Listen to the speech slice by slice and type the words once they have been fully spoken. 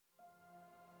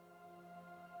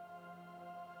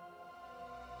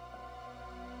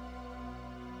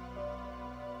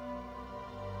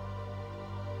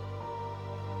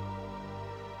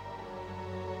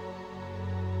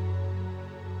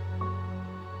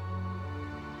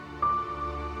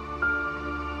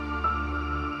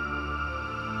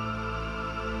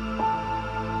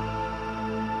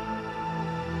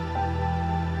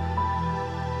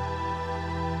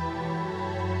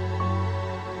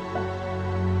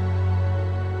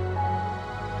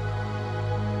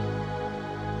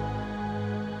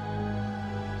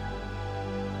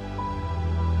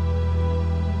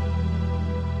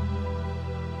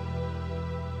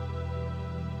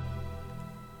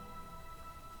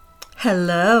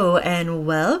Hello and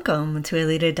welcome to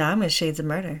Elita Dama's Shades of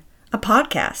Murder, a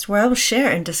podcast where I will share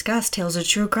and discuss tales of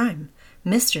true crime,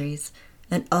 mysteries,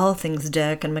 and all things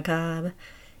dark and macabre.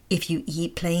 If you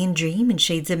eat, play, and dream in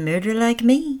shades of murder like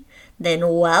me, then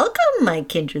welcome, my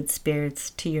kindred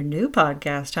spirits, to your new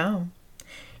podcast home.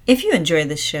 If you enjoy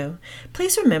this show,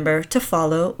 please remember to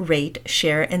follow, rate,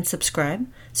 share, and subscribe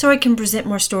so I can present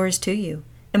more stories to you,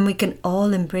 and we can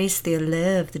all embrace the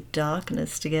allure of the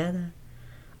darkness together.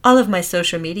 All of my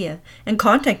social media and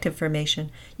contact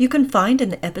information you can find in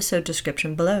the episode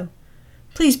description below.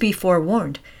 Please be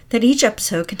forewarned that each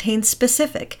episode contains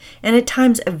specific and at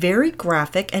times very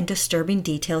graphic and disturbing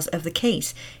details of the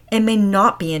case and may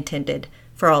not be intended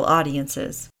for all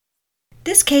audiences.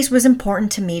 This case was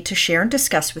important to me to share and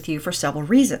discuss with you for several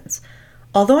reasons.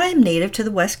 Although I am native to the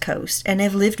West Coast and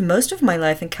have lived most of my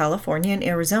life in California and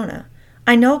Arizona,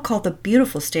 I now call the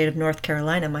beautiful state of North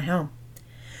Carolina my home.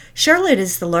 Charlotte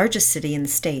is the largest city in the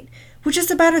state, which is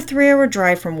about a 3-hour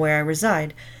drive from where I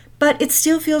reside, but it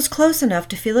still feels close enough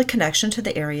to feel a connection to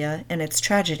the area and its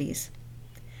tragedies.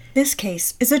 This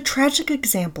case is a tragic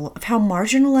example of how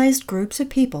marginalized groups of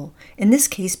people, in this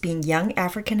case being young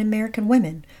African American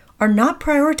women, are not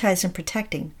prioritized in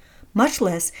protecting, much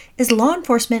less is law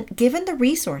enforcement given the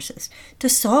resources to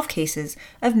solve cases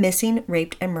of missing,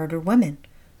 raped, and murdered women.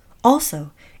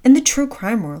 Also, in the true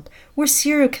crime world, where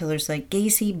serial killers like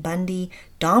Gacy, Bundy,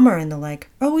 Dahmer, and the like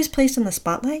are always placed in the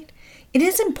spotlight, it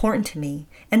is important to me,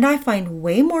 and I find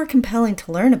way more compelling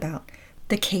to learn about,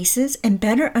 the cases and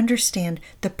better understand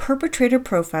the perpetrator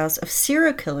profiles of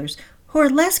serial killers who are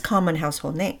less common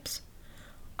household names.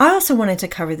 I also wanted to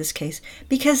cover this case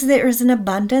because there is an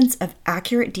abundance of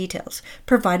accurate details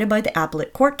provided by the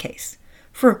appellate court case.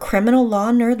 For a criminal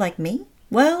law nerd like me,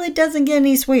 well, it doesn't get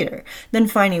any sweeter than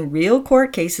finding real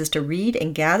court cases to read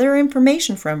and gather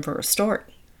information from for a story.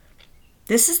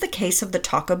 This is the case of the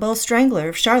Taco Bell Strangler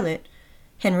of Charlotte,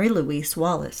 Henry Louis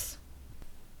Wallace.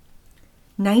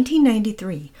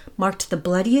 1993 marked the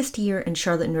bloodiest year in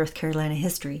Charlotte, North Carolina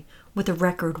history, with a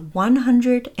record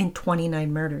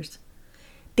 129 murders.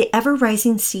 The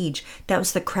ever-rising siege that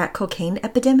was the crack cocaine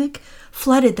epidemic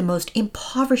flooded the most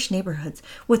impoverished neighborhoods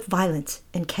with violence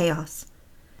and chaos.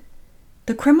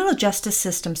 The criminal justice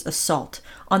system's assault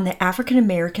on the African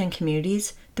American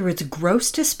communities through its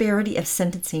gross disparity of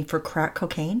sentencing for crack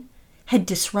cocaine had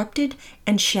disrupted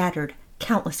and shattered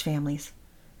countless families.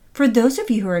 For those of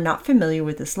you who are not familiar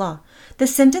with this law, the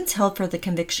sentence held for the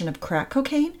conviction of crack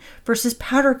cocaine versus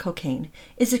powder cocaine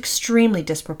is extremely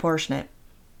disproportionate.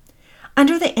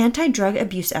 Under the Anti-Drug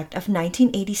Abuse Act of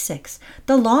 1986,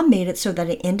 the law made it so that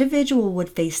an individual would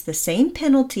face the same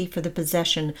penalty for the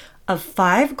possession of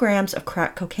 5 grams of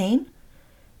crack cocaine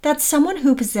that someone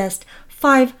who possessed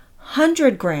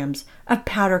 500 grams of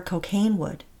powder cocaine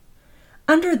would.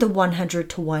 Under the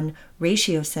 100-to-1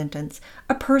 ratio sentence,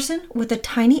 a person with a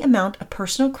tiny amount of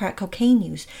personal crack cocaine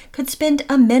use could spend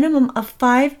a minimum of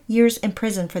 5 years in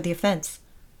prison for the offense.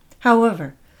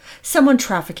 However, someone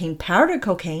trafficking powder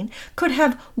cocaine could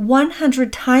have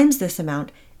 100 times this amount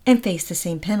and face the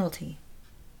same penalty.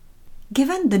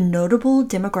 Given the notable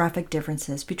demographic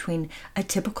differences between a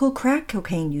typical crack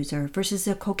cocaine user versus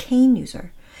a cocaine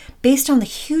user, based on the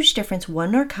huge difference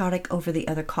one narcotic over the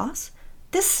other costs,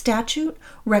 this statute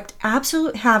wreaked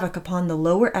absolute havoc upon the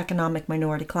lower economic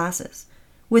minority classes,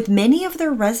 with many of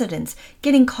their residents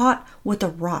getting caught with a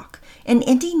rock and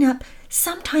ending up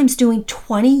sometimes doing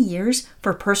 20 years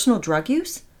for personal drug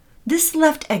use. This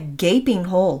left a gaping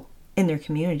hole in their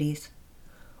communities.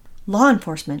 Law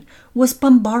enforcement was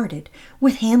bombarded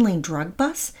with handling drug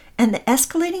busts and the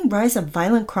escalating rise of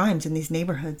violent crimes in these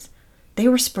neighborhoods. They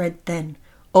were spread thin,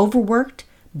 overworked,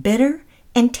 bitter,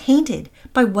 and tainted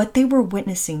by what they were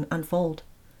witnessing unfold.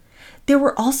 There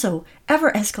were also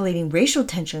ever-escalating racial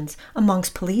tensions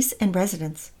amongst police and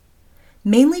residents.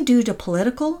 Mainly due to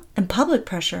political and public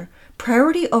pressure,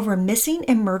 priority over missing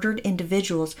and murdered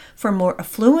individuals from more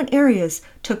affluent areas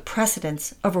took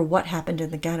precedence over what happened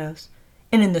in the ghettos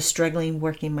and in the struggling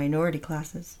working minority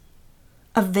classes.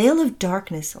 A veil of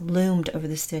darkness loomed over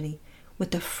the city,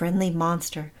 with a friendly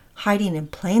monster hiding in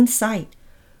plain sight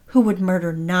who would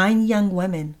murder 9 young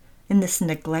women in this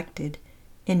neglected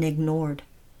and ignored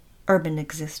urban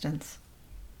existence.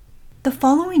 The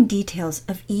following details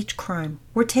of each crime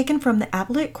were taken from the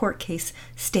appellate court case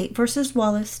State v.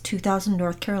 Wallace, 2000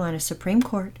 North Carolina Supreme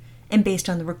Court, and based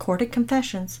on the recorded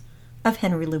confessions of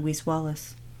Henry Louis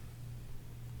Wallace.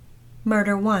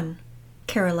 Murder 1.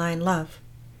 Caroline Love.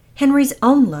 Henry's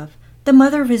own love, the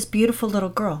mother of his beautiful little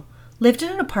girl, lived in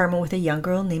an apartment with a young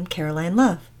girl named Caroline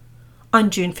Love. On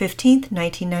June 15,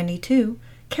 1992,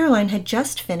 Caroline had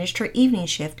just finished her evening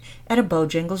shift at a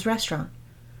Bojangles restaurant.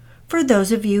 For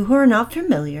those of you who are not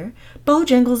familiar,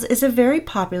 Bojangles is a very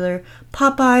popular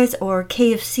Popeyes or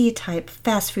KFC type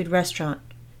fast food restaurant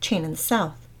chain in the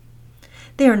South.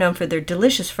 They are known for their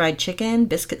delicious fried chicken,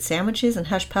 biscuit sandwiches, and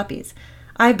hush puppies.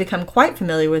 I've become quite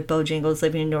familiar with Bojangles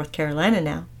living in North Carolina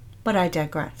now, but I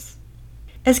digress.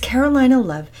 As Carolina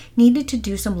Love needed to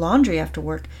do some laundry after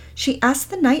work, she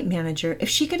asked the night manager if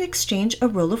she could exchange a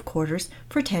roll of quarters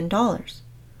for $10.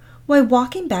 While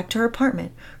walking back to her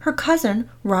apartment, her cousin,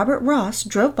 Robert Ross,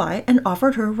 drove by and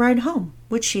offered her a ride home,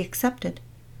 which she accepted.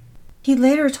 He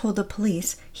later told the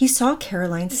police he saw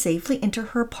Caroline safely enter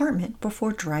her apartment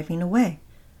before driving away.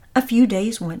 A few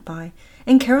days went by,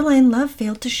 and Caroline Love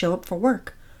failed to show up for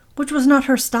work, which was not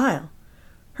her style.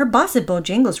 Her boss at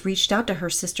Bojangles reached out to her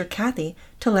sister Kathy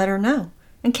to let her know,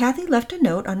 and Kathy left a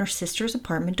note on her sister's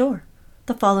apartment door.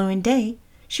 The following day,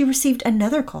 she received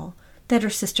another call that her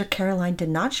sister Caroline did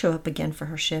not show up again for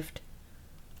her shift.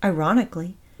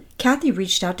 Ironically, Kathy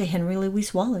reached out to Henry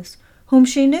Louis Wallace, whom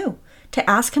she knew, to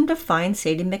ask him to find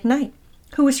Sadie McKnight,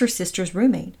 who was her sister's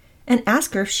roommate, and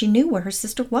ask her if she knew where her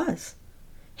sister was.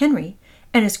 Henry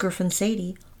and his girlfriend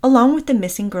Sadie, along with the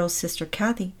missing girl's sister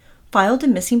Kathy, filed a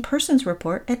missing persons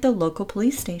report at the local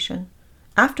police station.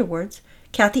 Afterwards,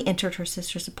 Kathy entered her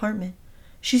sister's apartment.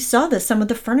 She saw that some of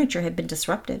the furniture had been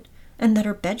disrupted and that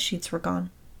her bed sheets were gone.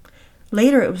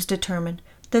 Later it was determined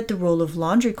that the roll of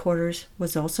laundry quarters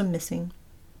was also missing.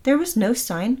 There was no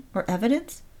sign or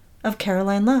evidence of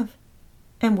Caroline Love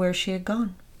and where she had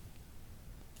gone.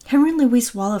 Henry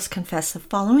Louis Wallace confessed the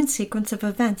following sequence of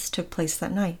events took place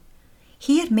that night.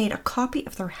 He had made a copy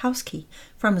of their house key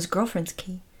from his girlfriend's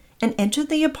key and entered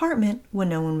the apartment when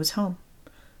no one was home.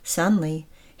 Suddenly,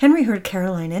 Henry heard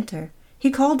Caroline enter.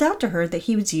 He called out to her that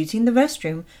he was using the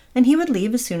restroom and he would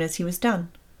leave as soon as he was done.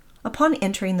 Upon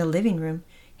entering the living room,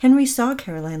 Henry saw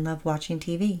Caroline Love watching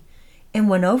TV and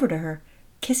went over to her,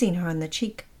 kissing her on the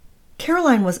cheek.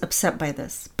 Caroline was upset by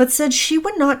this, but said she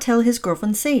would not tell his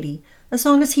girlfriend Sadie as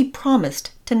long as he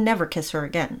promised to never kiss her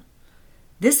again.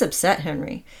 This upset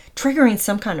Henry, triggering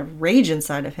some kind of rage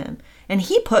inside of him, and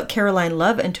he put Caroline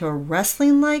Love into a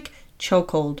wrestling-like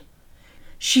chokehold.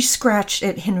 She scratched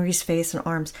at Henry's face and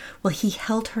arms while he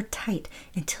held her tight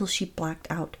until she blacked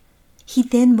out. He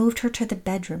then moved her to the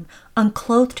bedroom,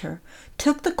 unclothed her,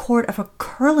 took the cord of a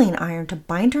curling iron to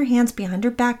bind her hands behind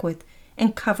her back with,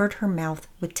 and covered her mouth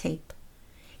with tape.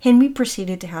 Henry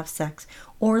proceeded to have sex,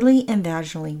 orally and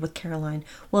vaginally, with Caroline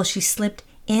while she slipped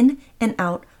in and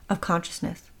out of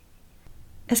consciousness.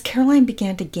 As Caroline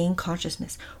began to gain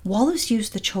consciousness, Wallace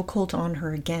used the chokehold on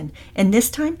her again, and this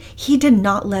time he did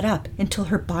not let up until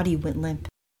her body went limp.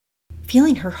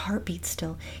 Feeling her heartbeat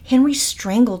still, Henry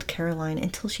strangled Caroline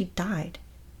until she died.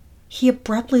 He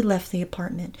abruptly left the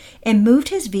apartment and moved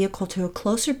his vehicle to a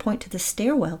closer point to the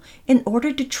stairwell in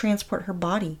order to transport her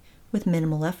body with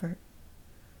minimal effort.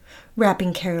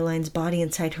 Wrapping Caroline's body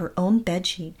inside her own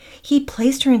bedsheet, he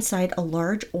placed her inside a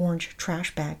large orange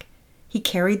trash bag. He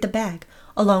carried the bag,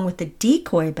 along with the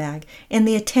decoy bag, in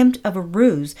the attempt of a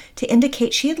ruse to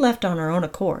indicate she had left on her own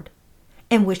accord,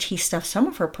 in which he stuffed some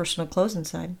of her personal clothes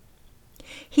inside.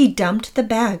 He dumped the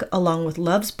bag, along with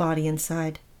Love's body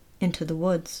inside, into the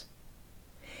woods.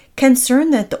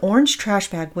 Concerned that the orange trash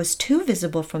bag was too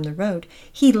visible from the road,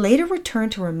 he later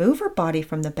returned to remove her body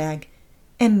from the bag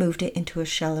and moved it into a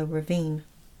shallow ravine.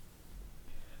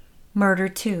 Murder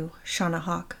 2. Shauna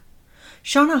Hawk.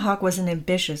 Shauna Hawk was an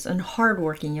ambitious and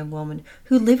hard-working young woman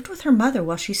who lived with her mother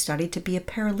while she studied to be a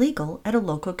paralegal at a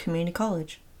local community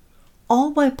college,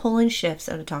 all while pulling shifts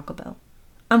at a Taco Bell.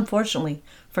 Unfortunately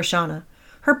for Shauna,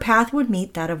 her path would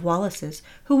meet that of Wallace's,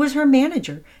 who was her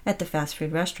manager at the fast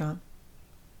food restaurant.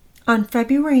 On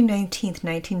February 19,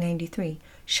 1993,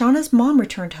 Shauna's mom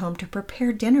returned home to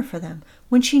prepare dinner for them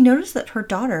when she noticed that her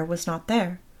daughter was not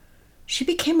there. She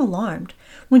became alarmed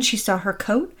when she saw her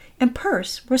coat and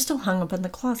purse were still hung up in the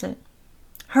closet.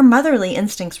 Her motherly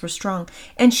instincts were strong,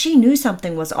 and she knew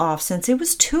something was off since it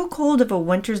was too cold of a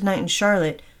winter's night in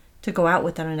Charlotte to go out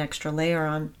without an extra layer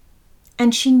on.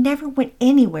 And she never went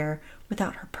anywhere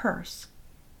without her purse.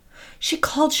 She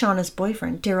called Shauna's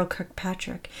boyfriend, Daryl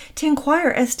Kirkpatrick, to inquire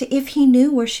as to if he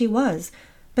knew where she was,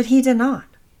 but he did not.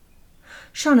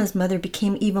 Shauna's mother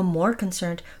became even more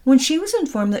concerned when she was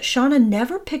informed that Shauna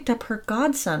never picked up her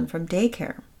godson from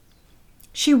daycare.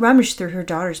 She rummaged through her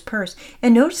daughter's purse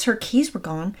and noticed her keys were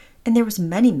gone and there was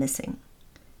money missing.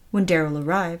 When Daryl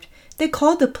arrived, they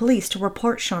called the police to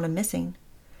report Shauna missing.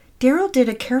 Daryl did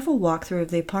a careful walkthrough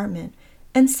of the apartment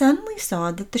and suddenly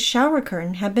saw that the shower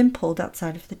curtain had been pulled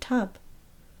outside of the tub.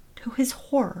 To his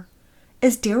horror,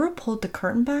 as Daryl pulled the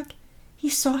curtain back, he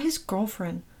saw his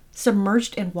girlfriend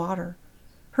submerged in water,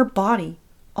 her body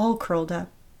all curled up.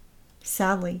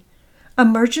 Sadly,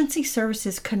 emergency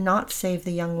services could not save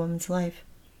the young woman's life,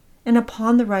 and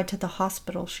upon the ride to the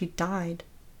hospital, she died.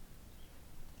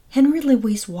 Henry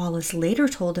Louis Wallace later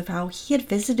told of how he had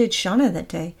visited Shauna that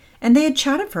day, and they had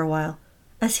chatted for a while.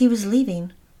 As he was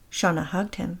leaving, Shauna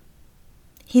hugged him.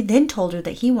 He then told her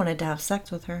that he wanted to have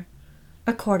sex with her.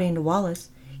 According to Wallace,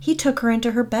 he took her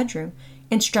into her bedroom,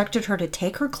 instructed her to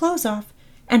take her clothes off,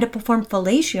 and to perform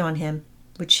fellatio on him,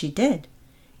 which she did,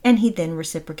 and he then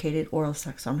reciprocated oral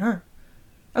sex on her.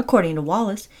 According to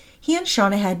Wallace, he and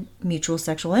Shauna had mutual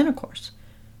sexual intercourse,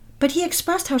 but he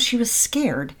expressed how she was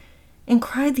scared and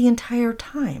cried the entire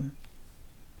time.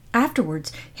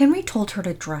 Afterwards, Henry told her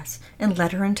to dress and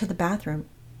led her into the bathroom.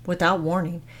 Without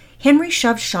warning, Henry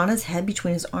shoved Shauna's head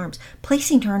between his arms,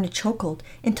 placing her in a chokehold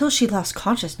until she lost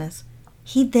consciousness.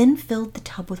 He then filled the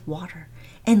tub with water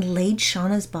and laid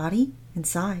Shauna's body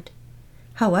inside.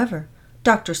 However,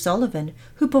 Dr. Sullivan,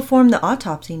 who performed the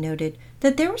autopsy, noted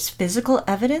that there was physical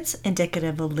evidence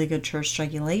indicative of ligature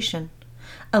strangulation.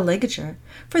 A ligature,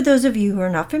 for those of you who are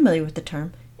not familiar with the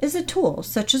term, is a tool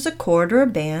such as a cord or a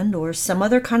band or some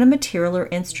other kind of material or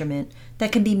instrument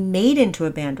that can be made into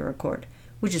a band or a cord,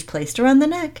 which is placed around the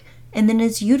neck and then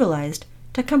is utilized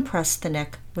to compress the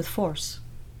neck with force.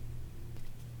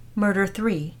 Murder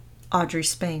 3. Audrey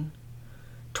Spain.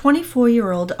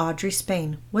 24-year-old Audrey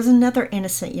Spain was another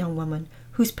innocent young woman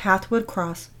whose path would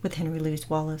cross with Henry Louis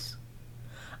Wallace.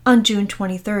 On June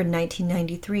 23,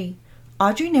 1993,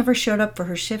 Audrey never showed up for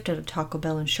her shift at a Taco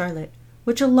Bell in Charlotte,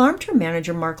 which alarmed her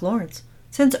manager Mark Lawrence,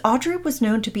 since Audrey was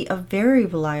known to be a very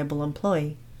reliable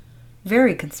employee.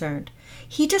 Very concerned,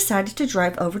 he decided to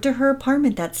drive over to her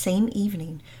apartment that same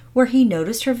evening, where he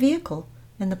noticed her vehicle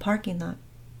in the parking lot.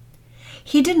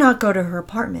 He did not go to her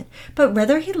apartment, but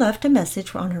rather he left a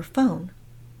message on her phone.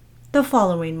 The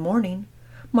following morning,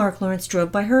 Mark Lawrence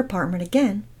drove by her apartment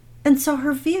again and saw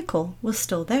her vehicle was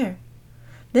still there.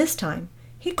 This time,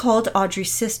 he called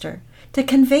Audrey's sister to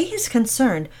convey his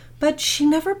concern, but she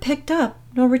never picked up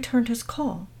nor returned his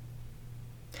call.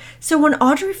 So when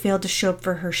Audrey failed to show up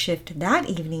for her shift that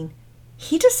evening,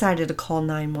 he decided to call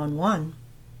 911.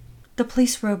 The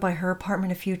police rode by her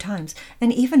apartment a few times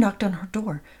and even knocked on her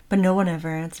door, but no one ever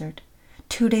answered.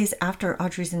 2 days after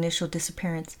Audrey's initial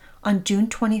disappearance, on June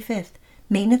 25th,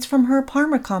 maintenance from her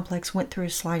apartment complex went through a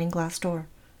sliding glass door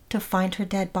to find her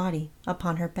dead body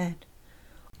upon her bed.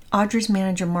 Audrey's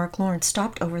manager Mark Lawrence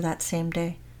stopped over that same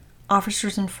day.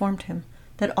 Officers informed him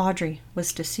that Audrey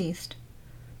was deceased.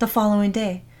 The following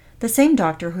day, the same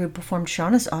doctor who had performed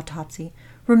Shauna's autopsy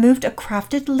removed a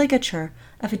crafted ligature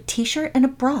of a t-shirt and a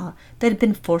bra that had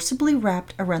been forcibly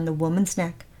wrapped around the woman's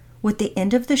neck, with the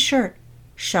end of the shirt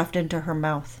shoved into her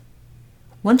mouth.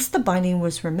 Once the binding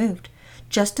was removed,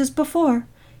 just as before,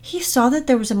 he saw that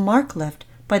there was a mark left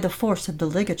by the force of the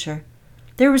ligature.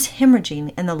 There was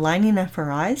hemorrhaging in the lining of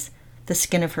her eyes, the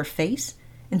skin of her face,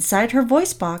 inside her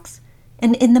voice box,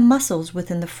 and in the muscles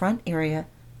within the front area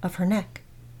of her neck.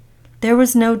 There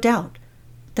was no doubt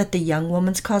that the young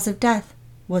woman's cause of death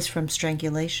was from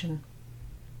strangulation.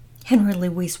 Henry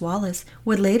Louis Wallace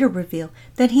would later reveal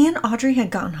that he and Audrey had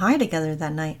gotten high together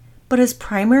that night, but his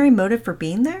primary motive for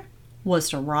being there was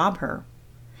to rob her.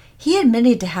 He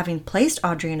admitted to having placed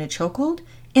Audrey in a chokehold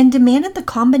and demanded the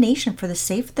combination for the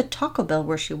safe at the Taco Bell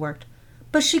where she worked,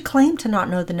 but she claimed to not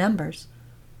know the numbers.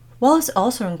 Wallace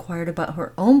also inquired about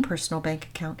her own personal bank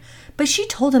account, but she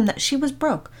told him that she was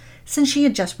broke since she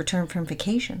had just returned from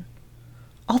vacation.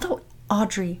 Although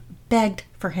Audrey begged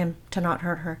for him to not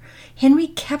hurt her, Henry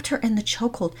kept her in the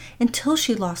chokehold until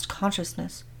she lost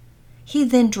consciousness. He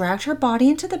then dragged her body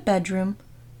into the bedroom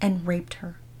and raped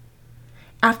her.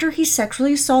 After he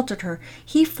sexually assaulted her,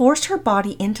 he forced her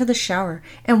body into the shower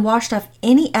and washed off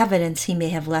any evidence he may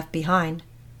have left behind.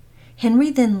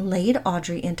 Henry then laid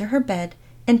Audrey into her bed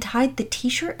and tied the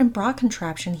t-shirt and bra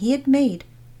contraption he had made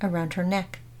around her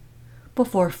neck.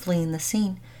 Before fleeing the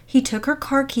scene, he took her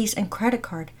car keys and credit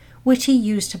card, which he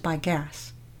used to buy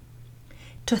gas.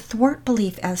 To thwart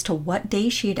belief as to what day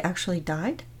she had actually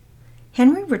died,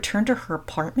 Henry returned to her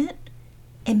apartment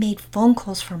and made phone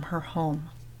calls from her home.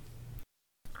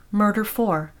 Murder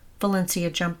 4.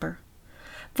 Valencia Jumper.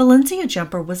 Valencia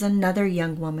Jumper was another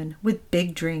young woman with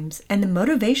big dreams and the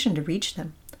motivation to reach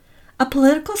them. A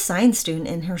political science student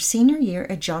in her senior year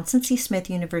at Johnson C. Smith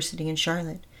University in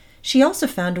Charlotte, she also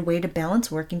found a way to balance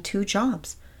working 2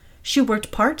 jobs. She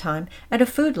worked part-time at a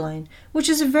Food Line, which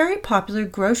is a very popular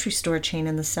grocery store chain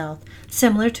in the South,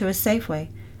 similar to a Safeway,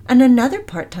 and another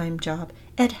part-time job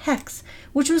at Hex,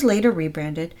 which was later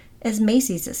rebranded as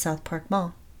Macy's at South Park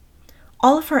Mall.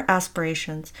 All of her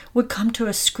aspirations would come to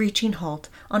a screeching halt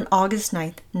on August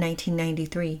 9th,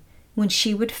 1993, when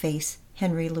she would face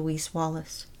Henry Louis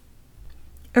Wallace.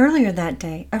 Earlier that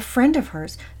day, a friend of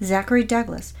hers, Zachary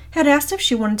Douglas, had asked if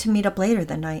she wanted to meet up later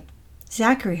that night.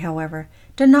 Zachary, however,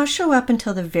 did not show up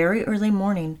until the very early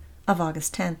morning of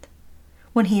August 10th.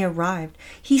 When he arrived,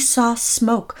 he saw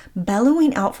smoke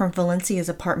bellowing out from Valencia's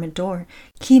apartment door.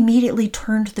 He immediately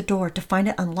turned the door to find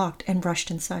it unlocked and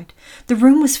rushed inside. The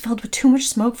room was filled with too much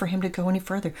smoke for him to go any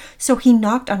further, so he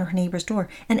knocked on her neighbor's door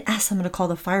and asked them to call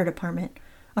the fire department.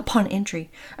 Upon entry,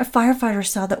 a firefighter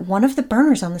saw that one of the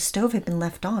burners on the stove had been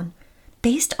left on.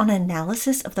 Based on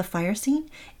analysis of the fire scene,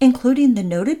 including the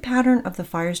noted pattern of the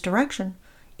fire's direction,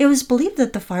 it was believed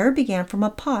that the fire began from a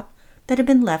pot that had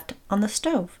been left on the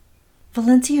stove.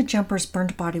 Valencia Jumper's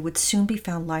burned body would soon be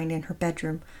found lying in her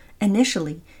bedroom.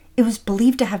 Initially, it was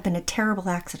believed to have been a terrible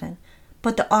accident,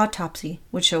 but the autopsy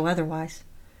would show otherwise.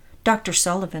 Dr.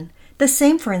 Sullivan, the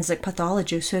same forensic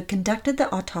pathologist who had conducted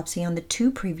the autopsy on the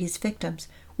two previous victims,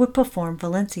 would perform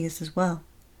Valencia's as well.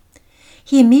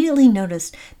 He immediately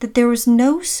noticed that there was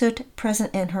no soot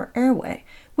present in her airway,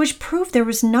 which proved there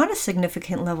was not a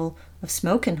significant level of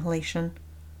smoke inhalation.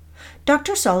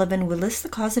 Dr. Sullivan would list the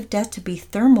cause of death to be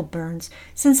thermal burns,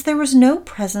 since there was no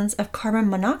presence of carbon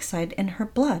monoxide in her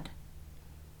blood.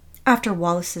 After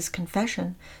Wallace's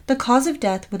confession, the cause of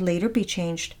death would later be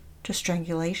changed to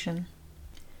strangulation.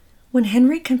 When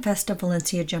Henry confessed to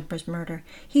Valencia Jumper's murder,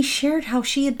 he shared how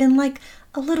she had been like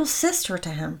a little sister to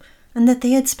him, and that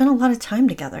they had spent a lot of time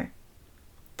together.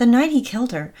 The night he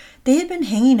killed her, they had been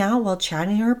hanging out while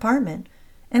chatting in her apartment,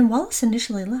 and Wallace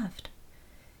initially left.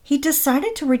 He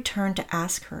decided to return to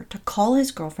ask her to call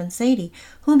his girlfriend Sadie,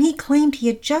 whom he claimed he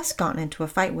had just gotten into a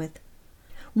fight with.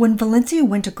 When Valencia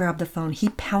went to grab the phone, he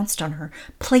pounced on her,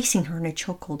 placing her in a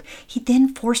chokehold. He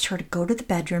then forced her to go to the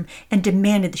bedroom and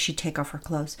demanded that she take off her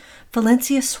clothes.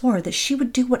 Valencia swore that she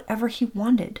would do whatever he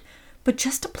wanted, but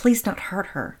just to please not hurt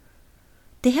her.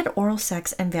 They had oral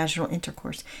sex and vaginal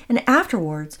intercourse, and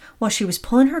afterwards, while she was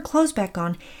pulling her clothes back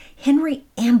on, Henry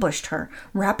ambushed her,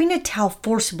 wrapping a towel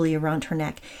forcibly around her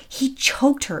neck. He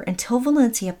choked her until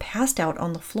Valencia passed out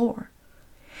on the floor.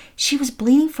 She was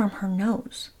bleeding from her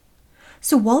nose.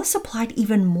 So Wallace applied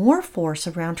even more force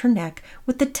around her neck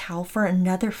with the towel for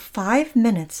another 5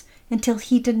 minutes until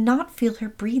he did not feel her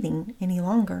breathing any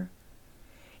longer.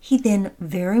 He then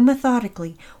very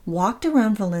methodically walked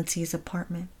around Valencia's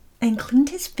apartment and cleaned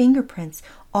his fingerprints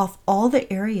off all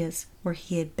the areas where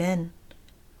he had been.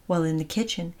 While in the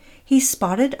kitchen, he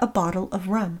spotted a bottle of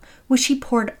rum, which he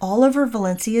poured all over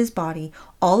Valencia's body,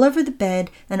 all over the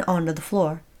bed, and onto the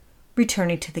floor.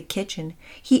 Returning to the kitchen,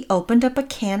 he opened up a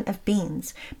can of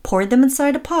beans, poured them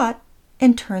inside a pot,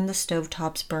 and turned the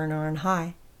stovetop's burner on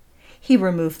high. He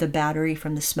removed the battery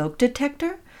from the smoke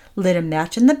detector, lit a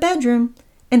match in the bedroom,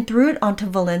 and threw it onto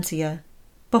Valencia.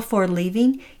 Before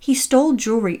leaving, he stole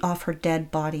jewelry off her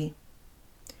dead body.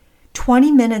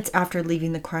 20 minutes after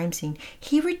leaving the crime scene,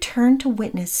 he returned to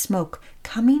witness smoke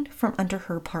coming from under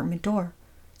her apartment door.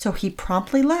 So he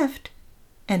promptly left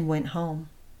and went home.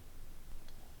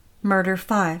 Murder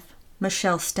 5.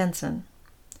 Michelle Stenson.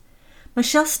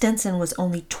 Michelle Stenson was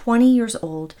only 20 years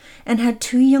old and had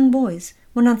 2 young boys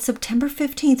when on September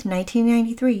 15,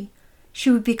 1993, she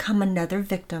would become another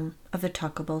victim of the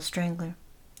Taco Bell Strangler.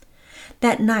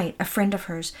 That night, a friend of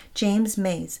hers, James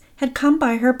Mays, had come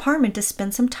by her apartment to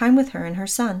spend some time with her and her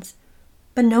sons,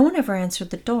 but no one ever answered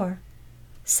the door.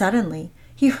 Suddenly,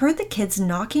 he heard the kids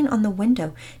knocking on the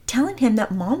window, telling him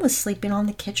that Mom was sleeping on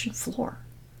the kitchen floor.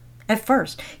 At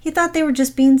first, he thought they were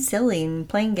just being silly and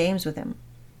playing games with him,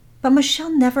 but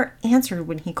Michelle never answered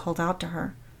when he called out to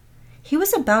her. He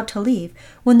was about to leave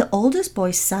when the oldest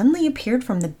boy suddenly appeared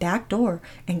from the back door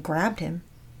and grabbed him.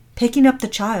 Picking up the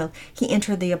child, he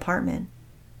entered the apartment.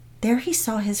 There he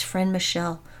saw his friend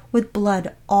Michelle, with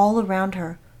blood all around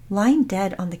her, lying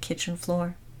dead on the kitchen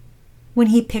floor. When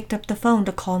he picked up the phone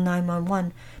to call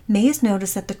 911, Mays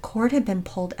noticed that the cord had been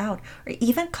pulled out or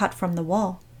even cut from the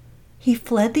wall. He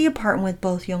fled the apartment with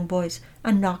both young boys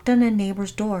and knocked on a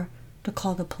neighbor's door to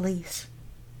call the police.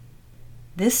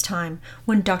 This time,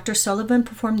 when Dr. Sullivan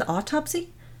performed the autopsy,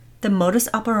 the modus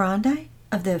operandi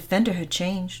of the offender had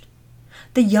changed.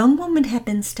 The young woman had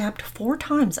been stabbed 4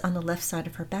 times on the left side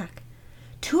of her back.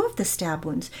 2 of the stab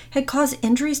wounds had caused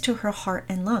injuries to her heart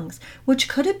and lungs, which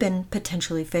could have been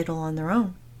potentially fatal on their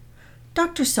own.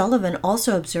 Dr. Sullivan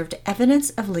also observed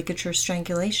evidence of ligature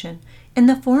strangulation in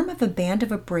the form of a band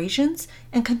of abrasions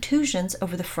and contusions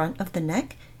over the front of the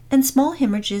neck and small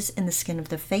hemorrhages in the skin of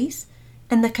the face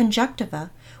and the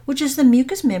conjunctiva, which is the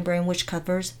mucous membrane which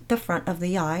covers the front of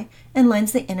the eye and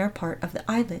lines the inner part of the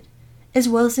eyelid, as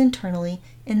well as internally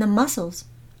in the muscles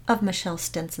of Michelle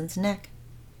Stenson's neck.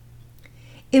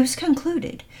 It was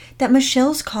concluded that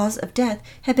Michelle's cause of death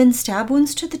had been stab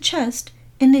wounds to the chest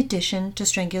in addition to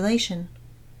strangulation.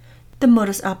 The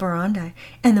modus operandi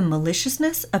and the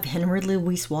maliciousness of Henry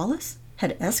Louis Wallace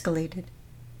had escalated.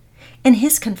 In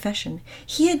his confession,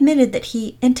 he admitted that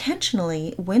he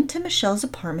intentionally went to Michelle's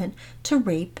apartment to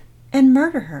rape and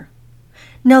murder her.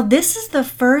 Now, this is the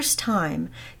first time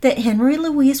that Henry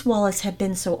Louis Wallace had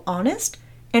been so honest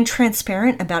and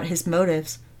transparent about his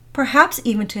motives, perhaps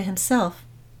even to himself.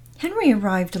 Henry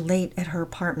arrived late at her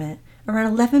apartment,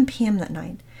 around 11 p.m. that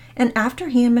night, and after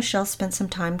he and Michelle spent some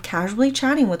time casually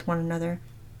chatting with one another,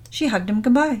 she hugged him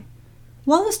goodbye.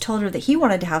 Wallace told her that he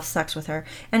wanted to have sex with her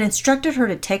and instructed her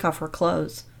to take off her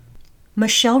clothes.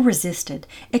 Michelle resisted,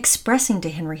 expressing to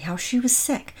Henry how she was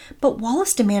sick, but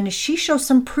Wallace demanded she show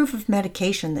some proof of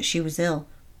medication that she was ill,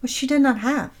 which she did not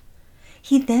have.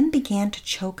 He then began to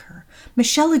choke her.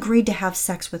 Michelle agreed to have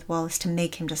sex with Wallace to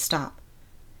make him to stop.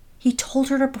 He told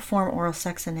her to perform oral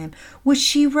sex on him, which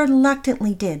she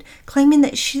reluctantly did, claiming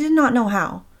that she did not know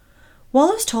how.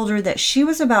 Wallace told her that she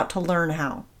was about to learn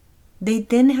how. They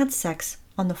then had sex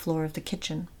on the floor of the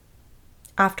kitchen.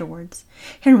 Afterwards,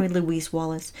 Henry Louis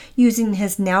Wallace, using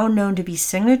his now known to be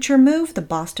signature move, the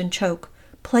Boston choke,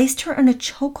 placed her in a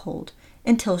chokehold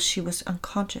until she was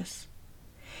unconscious.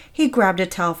 He grabbed a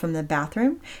towel from the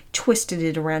bathroom, twisted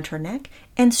it around her neck,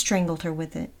 and strangled her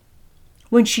with it.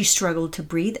 When she struggled to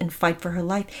breathe and fight for her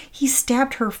life, he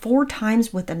stabbed her 4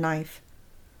 times with a knife.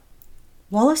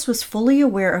 Wallace was fully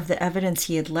aware of the evidence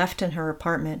he had left in her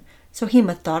apartment, so he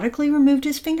methodically removed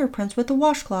his fingerprints with a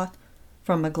washcloth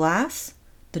from a glass,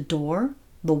 the door,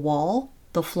 the wall,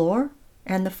 the floor,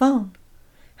 and the phone.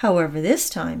 However, this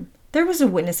time, there was a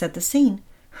witness at the scene.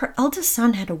 Her eldest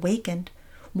son had awakened.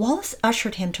 Wallace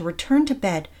ushered him to return to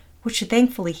bed, which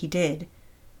thankfully he did.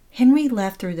 Henry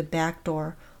left through the back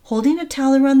door, holding a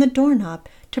towel around the doorknob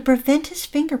to prevent his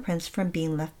fingerprints from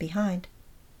being left behind.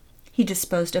 He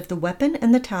disposed of the weapon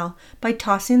and the towel by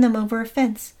tossing them over a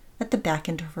fence at the back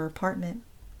end of her apartment.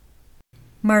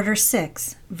 Murder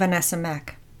 6. Vanessa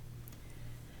Mack.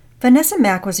 Vanessa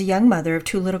Mack was a young mother of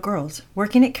 2 little girls,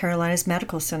 working at Carolina's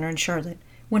Medical Center in Charlotte,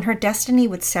 when her destiny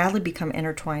would sadly become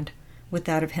intertwined with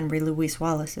that of Henry Louis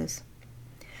Wallace's.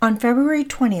 On February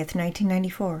 20th,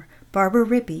 1994, Barbara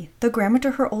Rippey, the grandma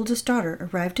to her oldest daughter,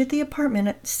 arrived at the apartment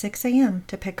at 6 a.m.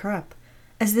 to pick her up,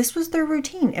 as this was their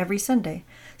routine every Sunday,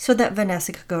 so that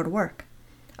Vanessa could go to work.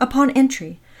 Upon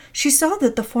entry, she saw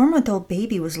that the 4-month-old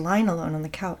baby was lying alone on the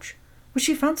couch, which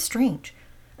she found strange,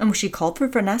 and when she called for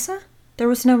Vanessa, there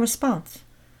was no response.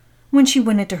 When she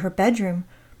went into her bedroom,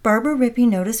 Barbara Rippey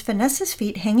noticed Vanessa's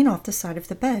feet hanging off the side of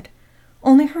the bed.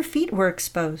 Only her feet were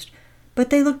exposed, but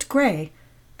they looked gray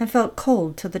and felt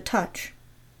cold to the touch.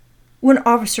 When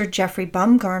Officer Jeffrey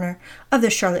Baumgartner of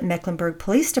the Charlotte Mecklenburg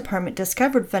Police Department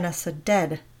discovered Vanessa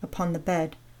dead upon the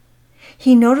bed,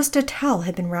 he noticed a towel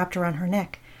had been wrapped around her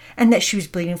neck and that she was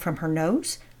bleeding from her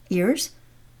nose, ears,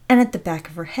 and at the back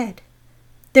of her head.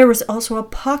 There was also a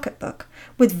pocketbook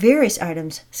with various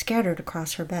items scattered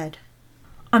across her bed.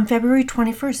 On February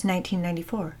 21st,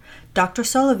 1994, Dr.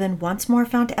 Sullivan once more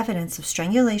found evidence of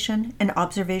strangulation and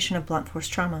observation of blunt force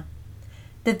trauma.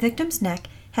 The victim's neck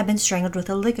had been strangled with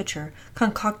a ligature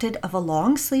concocted of a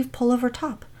long-sleeve pullover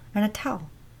top and a towel.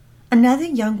 Another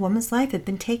young woman's life had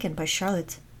been taken by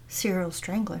Charlotte's serial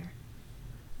strangler.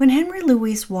 When Henry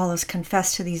Louis Wallace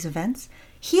confessed to these events,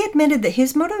 he admitted that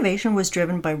his motivation was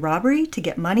driven by robbery to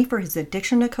get money for his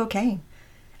addiction to cocaine,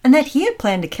 and that he had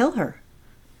planned to kill her.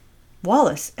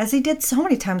 Wallace, as he did so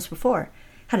many times before,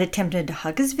 had attempted to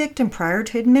hug his victim prior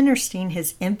to administering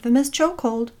his infamous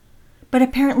chokehold, but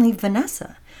apparently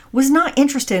Vanessa was not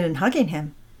interested in hugging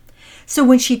him. So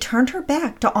when she turned her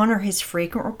back to honor his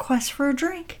frequent requests for a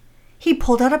drink, he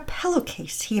pulled out a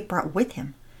pillowcase he had brought with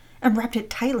him and wrapped it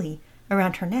tightly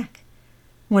around her neck.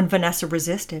 When Vanessa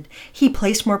resisted, he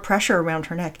placed more pressure around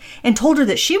her neck and told her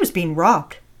that she was being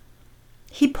robbed.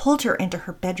 He pulled her into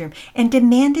her bedroom and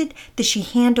demanded that she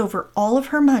hand over all of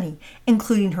her money,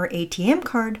 including her ATM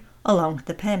card, along with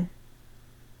the pen.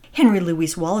 Henry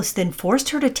Louis Wallace then forced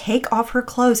her to take off her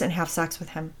clothes and have sex with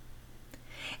him.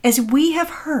 As we have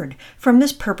heard from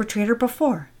this perpetrator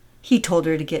before, he told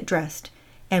her to get dressed,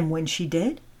 and when she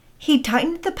did, he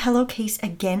tightened the pillowcase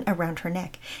again around her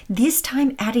neck, this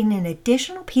time adding an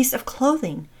additional piece of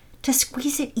clothing to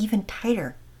squeeze it even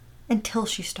tighter until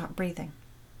she stopped breathing.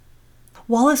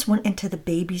 Wallace went into the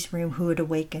baby's room who had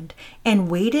awakened and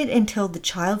waited until the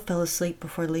child fell asleep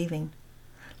before leaving.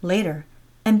 Later,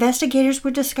 investigators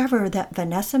would discover that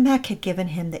Vanessa Mack had given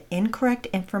him the incorrect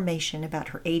information about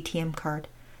her ATM card,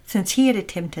 since he had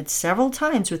attempted several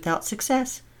times without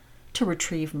success to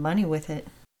retrieve money with it.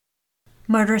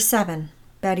 Murder 7.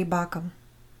 Betty Baucom.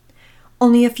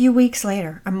 Only a few weeks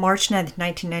later, on March 9,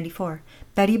 1994,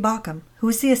 Betty Baucom, who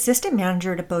was the assistant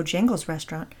manager at a Bojangles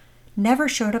restaurant, never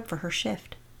showed up for her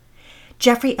shift.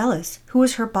 Jeffrey Ellis, who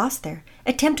was her boss there,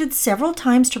 attempted several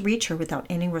times to reach her without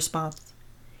any response.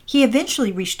 He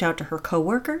eventually reached out to her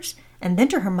coworkers and then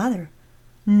to her mother,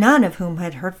 none of whom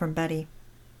had heard from Betty.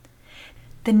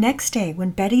 The next day, when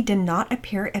Betty did not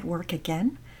appear at work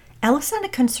again, Ellis and a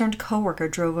concerned coworker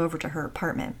drove over to her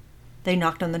apartment. They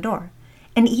knocked on the door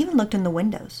and even looked in the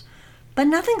windows, but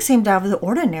nothing seemed out of the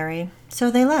ordinary,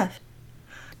 so they left.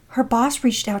 Her boss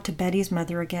reached out to Betty's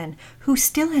mother again, who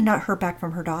still had not heard back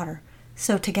from her daughter,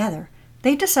 so together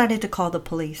they decided to call the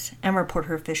police and report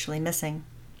her officially missing.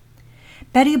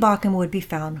 Betty Baucom would be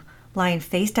found lying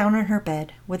face down on her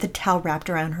bed with a towel wrapped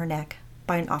around her neck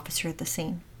by an officer at the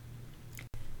scene.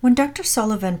 When Dr.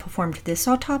 Sullivan performed this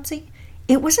autopsy,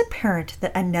 it was apparent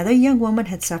that another young woman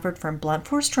had suffered from blunt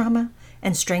force trauma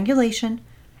and strangulation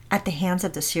at the hands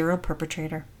of the serial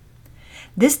perpetrator.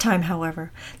 This time,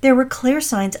 however, there were clear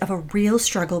signs of a real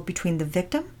struggle between the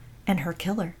victim and her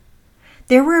killer.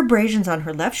 There were abrasions on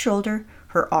her left shoulder,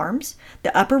 her arms,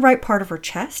 the upper right part of her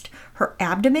chest, her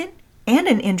abdomen, and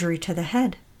an injury to the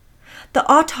head. The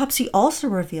autopsy also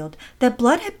revealed that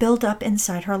blood had built up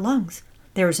inside her lungs.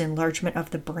 There was enlargement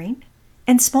of the brain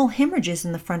and small hemorrhages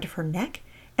in the front of her neck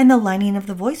and the lining of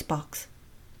the voice box.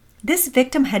 This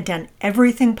victim had done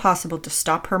everything possible to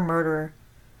stop her murderer,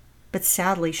 but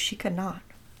sadly she could not.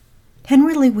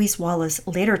 Henry Louis Wallace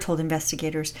later told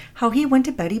investigators how he went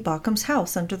to Betty Baucom's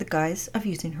house under the guise of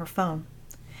using her phone.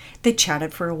 They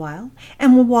chatted for a while,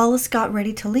 and when Wallace got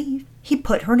ready to leave, he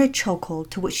put her in a chokehold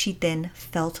to which she then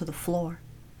fell to the floor.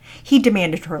 He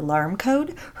demanded her alarm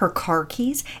code, her car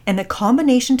keys, and the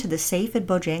combination to the safe at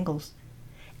Bojangles.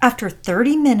 After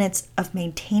 30 minutes of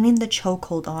maintaining the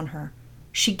chokehold on her,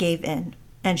 she gave in,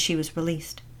 and she was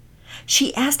released.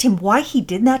 She asked him why he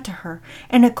did that to her,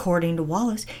 and according to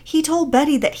Wallace, he told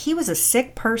Betty that he was a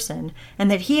sick person and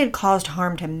that he had caused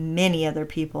harm to many other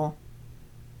people.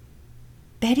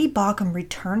 Betty Baucom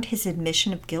returned his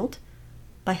admission of guilt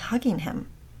by hugging him.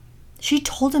 She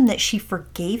told him that she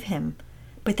forgave him,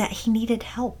 but that he needed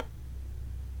help.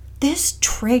 This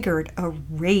triggered a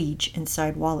rage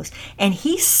inside Wallace, and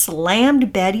he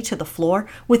slammed Betty to the floor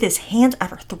with his hands at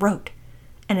her throat,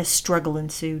 and a struggle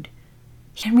ensued.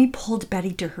 Henry pulled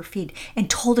Betty to her feet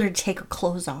and told her to take her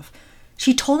clothes off.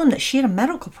 She told him that she had a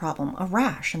medical problem, a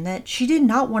rash, and that she did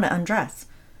not want to undress.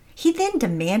 He then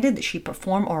demanded that she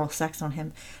perform oral sex on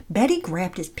him. Betty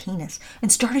grabbed his penis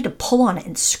and started to pull on it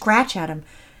and scratch at him.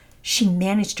 She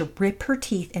managed to rip her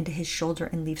teeth into his shoulder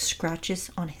and leave scratches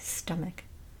on his stomach.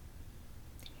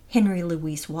 Henry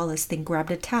Louis Wallace then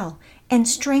grabbed a towel and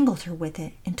strangled her with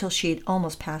it until she had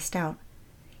almost passed out.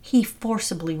 He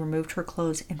forcibly removed her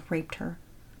clothes and raped her,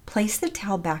 placed the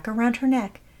towel back around her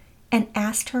neck, and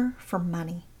asked her for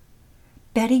money.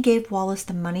 Betty gave Wallace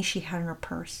the money she had in her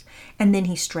purse, and then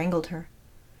he strangled her.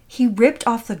 He ripped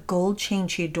off the gold chain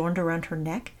she adorned around her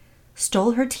neck,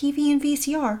 stole her TV and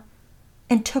VCR,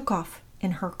 and took off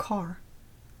in her car.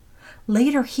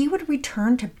 Later, he would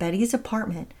return to Betty's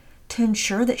apartment to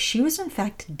ensure that she was in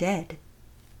fact dead.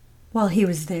 While he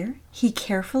was there, he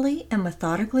carefully and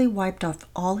methodically wiped off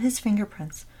all his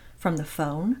fingerprints from the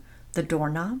phone, the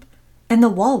doorknob, and the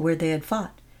wall where they had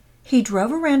fought. He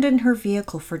drove around in her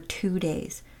vehicle for 2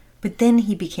 days, but then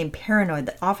he became paranoid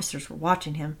that officers were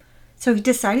watching him, so he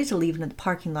decided to leave it in the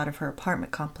parking lot of her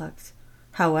apartment complex.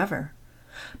 However,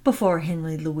 before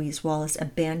Henry Louis Wallace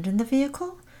abandoned the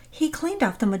vehicle, he cleaned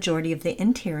off the majority of the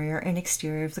interior and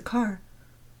exterior of the car,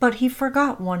 but he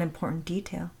forgot one important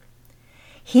detail.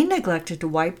 He neglected to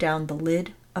wipe down the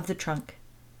lid of the trunk.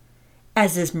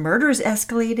 As his murders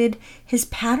escalated, his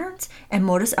patterns and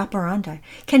modus operandi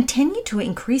continued to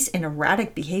increase in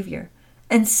erratic behavior,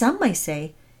 and some may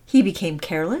say he became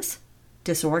careless,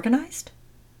 disorganized,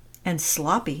 and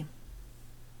sloppy.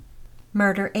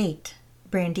 Murder 8.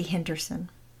 Brandy Henderson.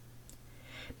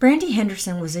 Brandy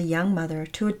Henderson was a young mother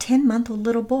to a 10-month-old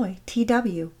little boy,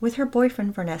 T.W., with her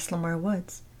boyfriend, Verness Lamar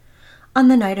Woods. On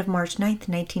the night of March 9,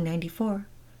 1994,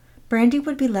 Brandy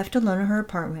would be left alone in her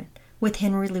apartment with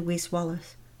Henry Louis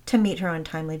Wallace to meet her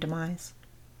untimely demise.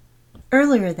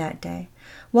 Earlier that day,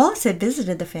 Wallace had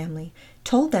visited the family,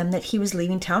 told them that he was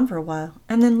leaving town for a while,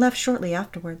 and then left shortly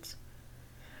afterwards.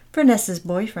 Verness's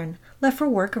boyfriend left for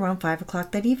work around 5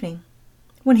 o'clock that evening.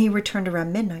 When he returned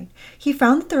around midnight, he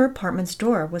found that their apartment's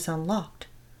door was unlocked.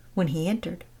 When he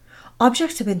entered,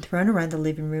 objects had been thrown around the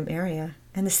living room area,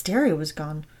 and the stereo was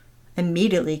gone,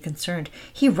 Immediately concerned,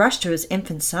 he rushed to his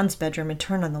infant son's bedroom and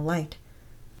turned on the light.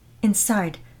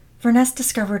 Inside, Verness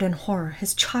discovered in horror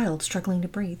his child struggling to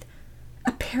breathe.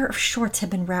 A pair of shorts had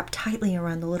been wrapped tightly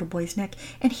around the little boy's neck,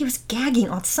 and he was gagging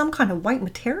on some kind of white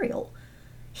material.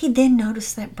 He then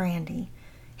noticed that Brandy,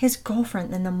 his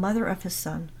girlfriend and the mother of his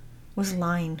son, was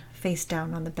lying face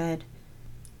down on the bed.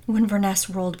 When Verness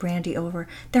rolled Brandy over,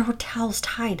 there were towels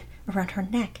tied around her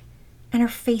neck, and her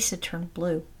face had turned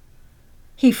blue.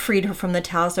 He freed her from the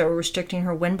towels that were restricting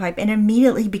her windpipe and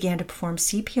immediately began to perform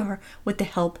CPR with the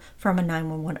help from a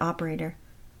 911 operator.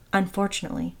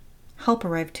 Unfortunately, help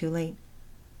arrived too late.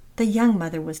 The young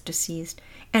mother was deceased,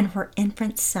 and her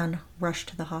infant son rushed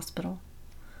to the hospital.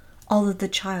 Although the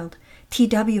child,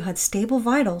 TW, had stable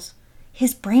vitals,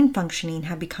 his brain functioning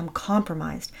had become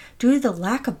compromised due to the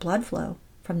lack of blood flow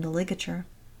from the ligature.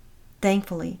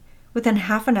 Thankfully, within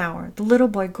half an hour, the little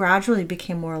boy gradually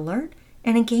became more alert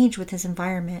and engaged with his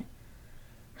environment.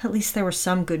 At least there was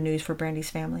some good news for Brandy's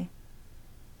family.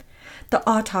 The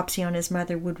autopsy on his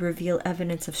mother would reveal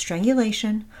evidence of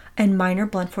strangulation and minor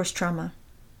blunt force trauma,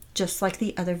 just like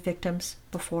the other victims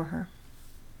before her.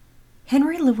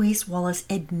 Henry Louis Wallace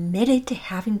admitted to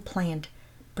having planned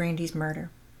Brandy's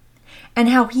murder and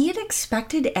how he had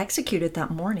expected to execute it that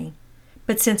morning.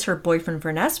 But since her boyfriend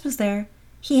Verness was there,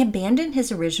 he abandoned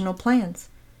his original plans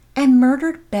and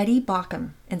murdered Betty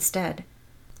Bockham instead.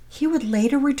 He would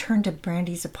later return to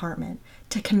Brandy's apartment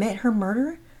to commit her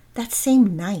murder that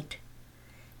same night.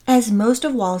 As most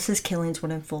of Wallace's killings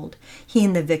would unfold, he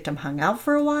and the victim hung out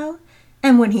for a while,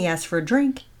 and when he asked for a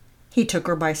drink, he took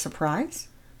her by surprise,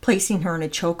 placing her in a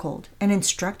chokehold, and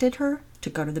instructed her to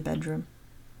go to the bedroom.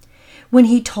 When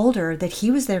he told her that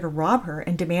he was there to rob her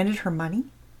and demanded her money,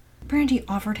 Brandy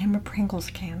offered him a Pringles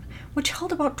can, which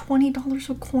held about $20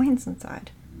 of coins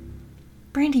inside.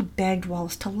 Brandy begged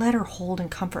Wallace to let her hold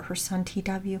and comfort her son,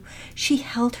 TW. She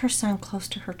held her son close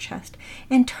to her chest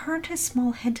and turned his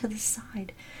small head to the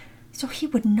side so he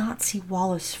would not see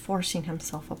Wallace forcing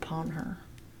himself upon her.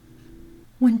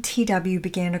 When TW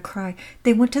began to cry,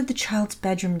 they went to the child's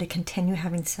bedroom to continue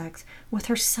having sex, with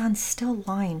her son still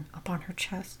lying upon her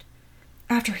chest.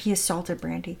 After he assaulted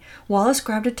Brandy, Wallace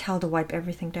grabbed a towel to wipe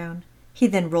everything down. He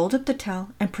then rolled up the towel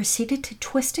and proceeded to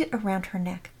twist it around her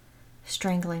neck,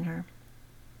 strangling her.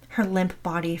 Her limp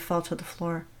body fell to the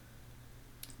floor.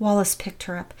 Wallace picked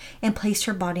her up and placed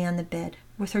her body on the bed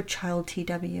with her child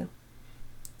TW.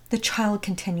 The child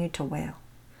continued to wail.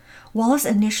 Wallace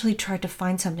initially tried to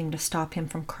find something to stop him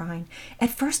from crying. At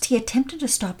first, he attempted to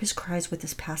stop his cries with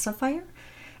his pacifier,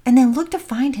 and then looked to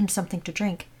find him something to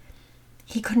drink.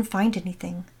 He couldn't find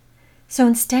anything, so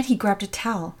instead he grabbed a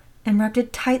towel and wrapped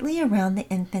it tightly around the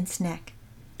infant's neck.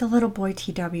 The little boy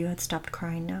TW had stopped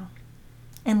crying now,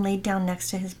 and laid down next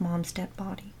to his mom's dead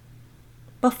body.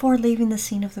 Before leaving the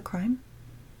scene of the crime,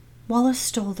 Wallace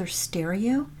stole their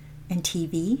stereo and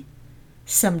TV,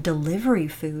 some delivery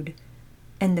food,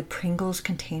 and the Pringles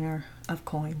container of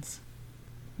coins.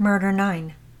 Murder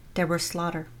 9. Deborah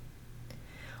Slaughter.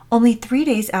 Only 3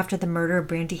 days after the murder of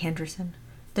Brandy Henderson,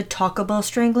 the Taco Bell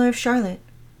Strangler of Charlotte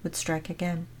would strike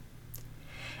again.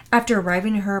 After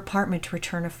arriving at her apartment to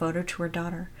return a photo to her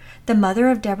daughter, the mother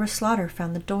of Deborah Slaughter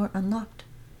found the door unlocked.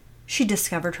 She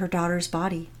discovered her daughter's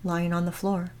body lying on the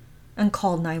floor and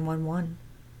called 911.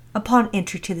 Upon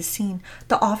entry to the scene,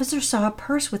 the officer saw a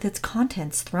purse with its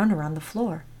contents thrown around the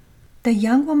floor. The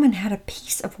young woman had a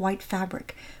piece of white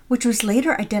fabric, which was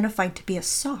later identified to be a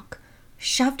sock,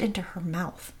 shoved into her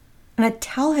mouth, and a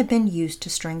towel had been used to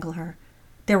strangle her.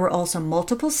 There were also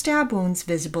multiple stab wounds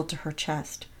visible to her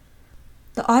chest.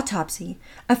 The autopsy,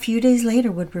 a few days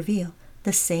later, would reveal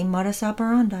the same modus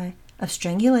operandi of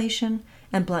strangulation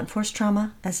and blunt force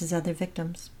trauma as his other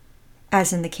victims.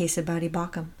 As in the case of Betty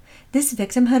Bockham, this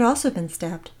victim had also been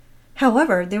stabbed.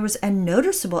 However, there was a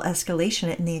noticeable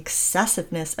escalation in the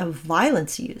excessiveness of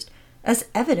violence used, as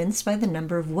evidenced by the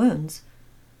number of wounds.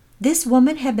 This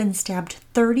woman had been stabbed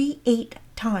 38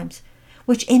 times,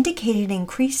 which indicated an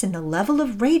increase in the level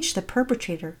of rage the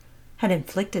perpetrator had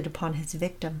inflicted upon his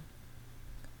victim.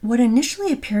 What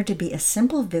initially appeared to be a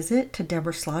simple visit to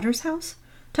Deborah Slaughter's house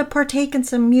to partake in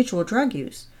some mutual drug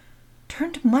use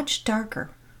turned much darker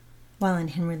while in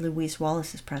Henry Louis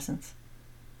Wallace's presence.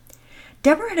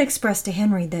 Deborah had expressed to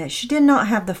Henry that she did not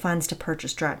have the funds to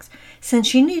purchase drugs, since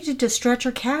she needed to stretch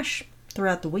her cash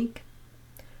throughout the week.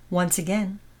 Once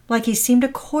again, like he seemed to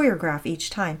choreograph each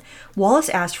time, Wallace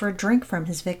asked for a drink from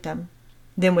his victim.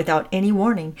 Then, without any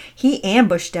warning, he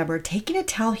ambushed Deborah, taking a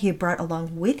towel he had brought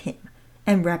along with him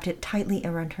and wrapped it tightly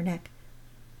around her neck.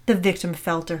 The victim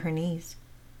fell to her knees.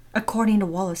 According to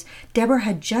Wallace, Deborah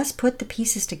had just put the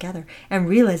pieces together and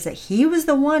realized that he was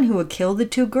the one who had killed the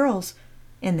two girls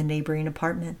in the neighboring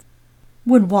apartment.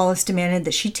 When Wallace demanded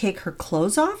that she take her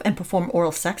clothes off and perform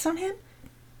oral sex on him,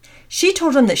 she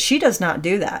told him that she does not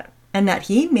do that, and that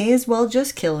he may as well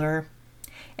just kill her.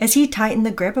 As he tightened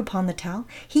the grip upon the towel,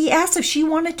 he asked if she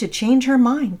wanted to change her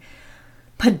mind,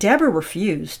 but Deborah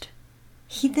refused.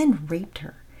 He then raped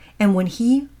her, and when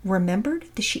he remembered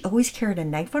that she always carried a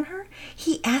knife on her,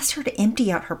 he asked her to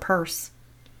empty out her purse.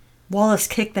 Wallace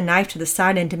kicked the knife to the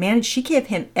side and demanded she give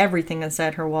him everything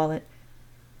inside her wallet.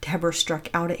 Deborah struck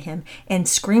out at him and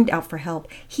screamed out for help.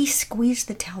 He squeezed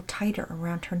the towel tighter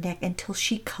around her neck until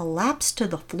she collapsed to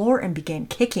the floor and began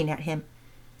kicking at him.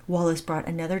 Wallace brought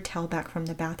another towel back from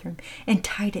the bathroom and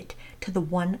tied it to the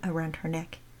one around her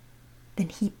neck. Then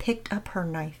he picked up her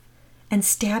knife and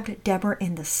stabbed Deborah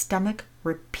in the stomach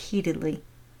repeatedly.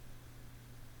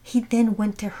 He then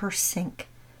went to her sink,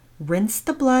 rinsed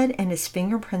the blood and his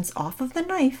fingerprints off of the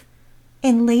knife,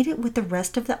 and laid it with the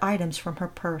rest of the items from her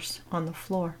purse on the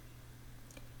floor.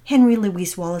 Henry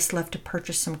Louise Wallace left to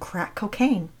purchase some crack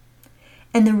cocaine,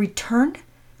 and then returned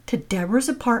to Deborah's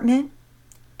apartment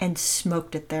and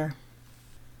smoked it there.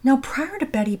 Now, prior to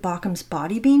Betty Baucom's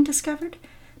body being discovered,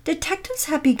 detectives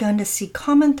had begun to see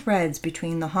common threads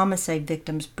between the homicide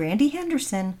victims Brandy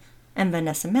Henderson and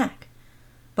Vanessa Mack.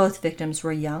 Both victims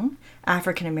were young,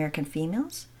 African-American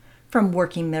females from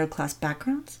working middle-class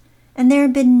backgrounds, and there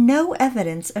had been no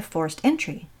evidence of forced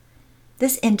entry.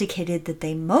 This indicated that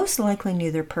they most likely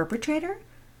knew their perpetrator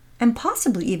and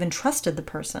possibly even trusted the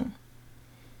person.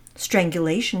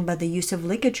 Strangulation by the use of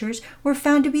ligatures were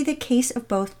found to be the case of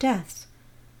both deaths.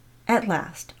 At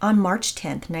last, on March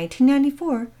 10,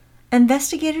 1994,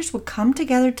 investigators would come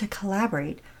together to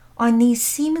collaborate on these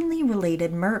seemingly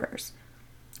related murders.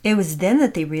 It was then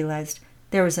that they realized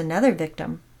there was another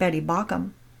victim, Betty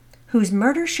Baucom, whose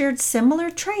murder shared similar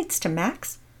traits to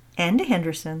Mack's and to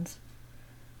Henderson's.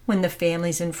 When the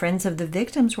families and friends of the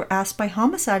victims were asked by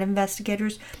homicide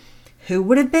investigators who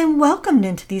would have been welcomed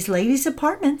into these ladies'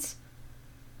 apartments,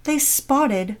 they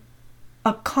spotted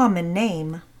a common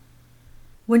name.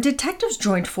 When detectives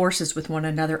joined forces with one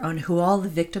another on who all the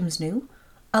victims knew,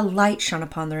 a light shone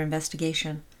upon their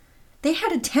investigation. They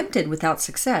had attempted, without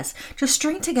success, to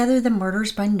string together the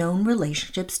murders by known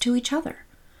relationships to each other.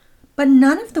 But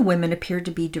none of the women appeared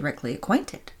to be directly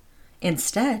acquainted.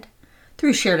 Instead,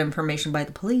 through shared information by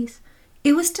the police,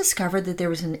 it was discovered that there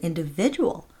was an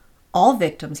individual all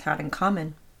victims had in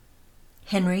common: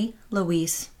 Henry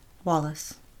Louise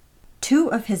Wallace. Two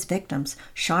of his victims,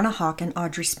 Shauna Hawk and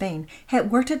Audrey Spain, had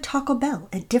worked at Taco Bell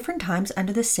at different times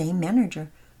under the same manager,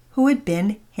 who had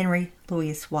been Henry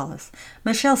Louise Wallace.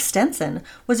 Michelle Stenson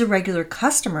was a regular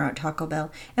customer at Taco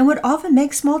Bell and would often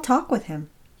make small talk with him.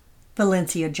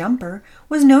 Valencia Jumper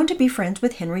was known to be friends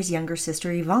with Henry's younger sister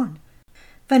Yvonne.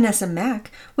 Vanessa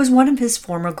Mack was one of his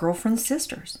former girlfriend's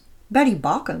sisters. Betty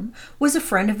Baucom was a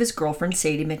friend of his girlfriend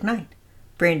Sadie McKnight.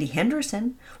 Brandy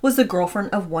Henderson was the girlfriend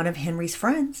of one of Henry's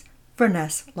friends,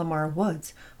 Vanessa Lamar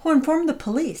Woods, who informed the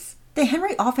police that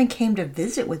Henry often came to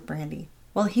visit with Brandy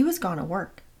while he was gone at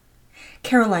work.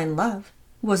 Caroline Love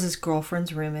was his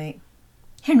girlfriend's roommate.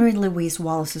 Henry Louise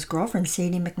Wallace's girlfriend,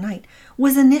 Sadie McKnight,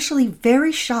 was initially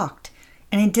very shocked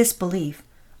and in disbelief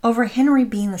over Henry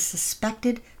being the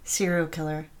suspected serial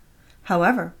killer.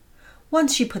 However,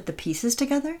 once she put the pieces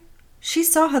together, she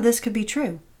saw how this could be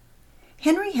true.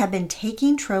 Henry had been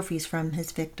taking trophies from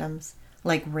his victims,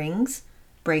 like rings,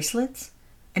 bracelets,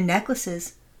 and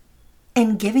necklaces,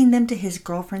 and giving them to his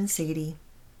girlfriend Sadie.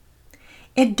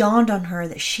 It dawned on her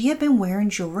that she had been wearing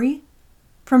jewelry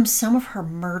from some of her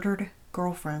murdered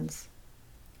girlfriends.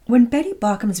 When Betty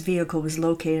Baucom's vehicle was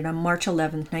located on March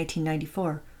 11,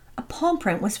 1994, a palm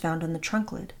print was found on the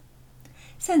trunk lid.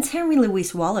 Since Henry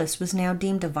Louise Wallace was now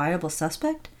deemed a viable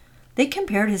suspect, they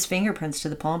compared his fingerprints to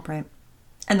the palm print,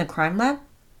 and the crime lab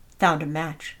found a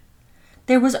match.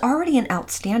 There was already an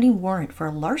outstanding warrant for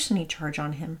a larceny charge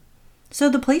on him, so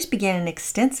the police began an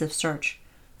extensive search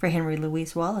for Henry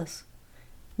Louise Wallace.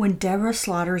 When Deborah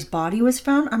Slaughter's body was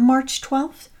found on March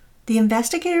 12th, the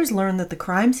investigators learned that the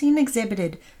crime scene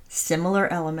exhibited similar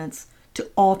elements to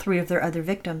all three of their other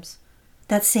victims.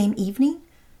 That same evening,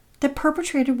 the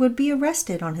perpetrator would be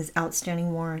arrested on his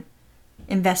outstanding warrant.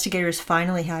 Investigators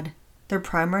finally had their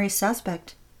primary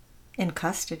suspect in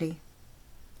custody.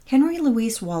 Henry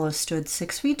Louise Wallace stood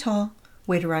 6 feet tall,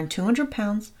 weighed around 200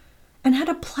 pounds, and had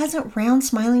a pleasant, round,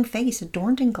 smiling face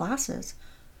adorned in glasses.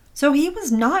 So he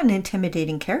was not an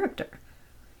intimidating character.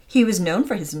 He was known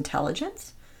for his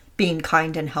intelligence, being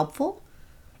kind and helpful,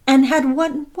 and had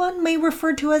what one may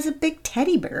refer to as a big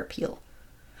teddy bear appeal.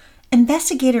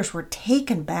 Investigators were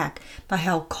taken back by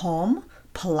how calm,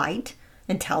 polite,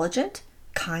 intelligent,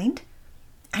 kind,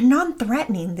 and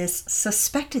non-threatening this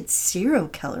suspected serial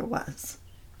killer was.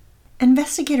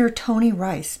 Investigator Tony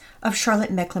Rice of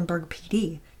Charlotte-Mecklenburg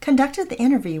PD conducted the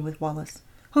interview with Wallace,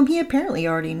 whom he apparently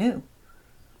already knew.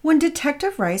 When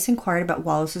Detective Rice inquired about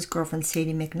Wallace's girlfriend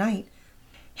Sadie McKnight,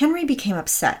 Henry became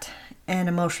upset and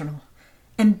emotional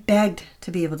and begged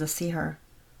to be able to see her.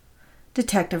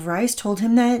 Detective Rice told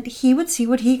him that he would see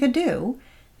what he could do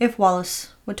if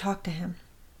Wallace would talk to him.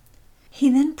 He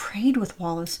then prayed with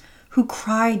Wallace, who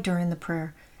cried during the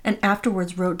prayer and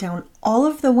afterwards wrote down all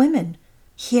of the women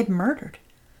he had murdered.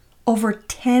 Over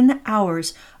 10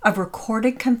 hours of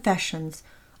recorded confessions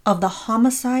of the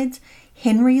homicides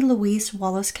Henry Louis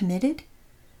Wallace committed,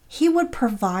 he would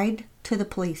provide to the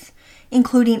police,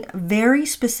 including very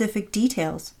specific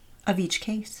details of each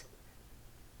case.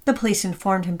 The police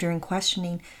informed him during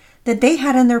questioning that they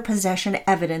had in their possession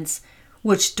evidence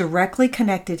which directly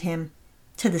connected him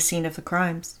to the scene of the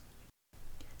crimes.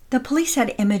 The police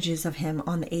had images of him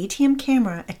on the ATM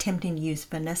camera attempting to use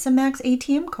Vanessa Mack's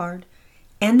ATM card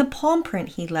and the palm print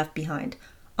he left behind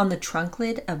on the trunk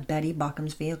lid of Betty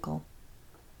Bockham's vehicle.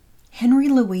 Henry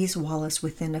Louis Wallace,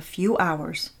 within a few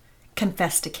hours,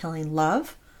 confessed to killing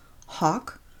Love,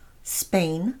 Hawk,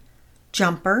 Spain,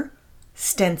 Jumper,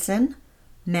 Stinson,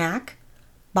 Mack,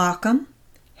 Bockham,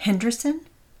 Henderson,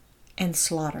 and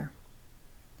Slaughter.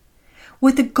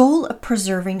 With the goal of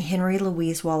preserving Henry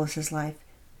Louis Wallace's life,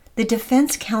 the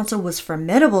defense counsel was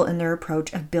formidable in their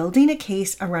approach of building a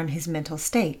case around his mental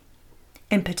state.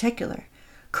 In particular,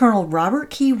 Colonel Robert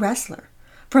Key Ressler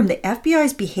from the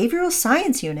FBI's Behavioral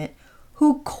Science Unit,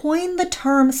 who coined the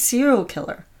term serial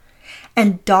killer,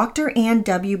 and Dr. Ann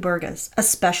W. Burgess, a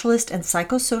specialist in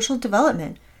psychosocial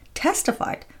development,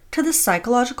 testified to the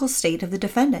psychological state of the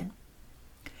defendant.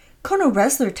 Colonel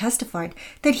Ressler testified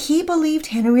that he believed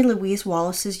Henry Louis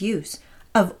Wallace's use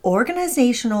of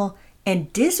organizational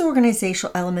and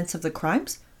disorganizational elements of the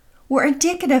crimes were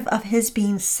indicative of his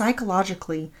being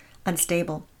psychologically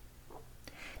unstable.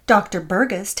 Dr.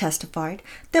 Burgess testified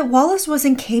that Wallace was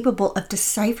incapable of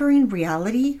deciphering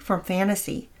reality from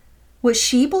fantasy, which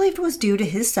she believed was due to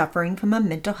his suffering from a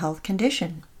mental health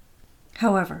condition.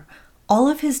 However, all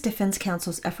of his defense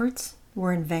counsel's efforts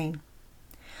were in vain.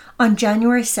 On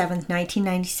January 7,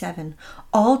 1997,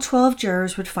 all 12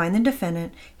 jurors would find the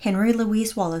defendant, Henry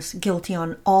Louis Wallace, guilty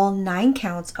on all 9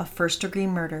 counts of first-degree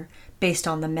murder based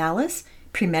on the malice,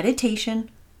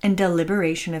 premeditation, and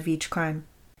deliberation of each crime.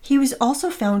 He was also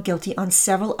found guilty on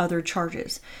several other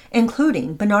charges,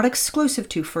 including, but not exclusive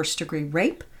to, first-degree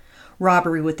rape,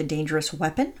 robbery with a dangerous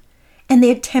weapon, and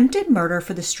the attempted murder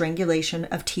for the strangulation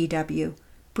of T.W.,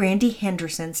 Brandy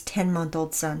Henderson's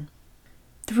 10-month-old son.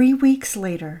 3 weeks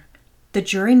later, the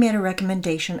jury made a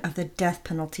recommendation of the death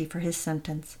penalty for his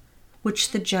sentence,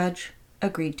 which the judge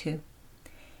agreed to.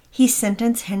 He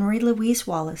sentenced Henry Louis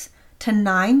Wallace to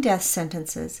 9 death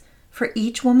sentences for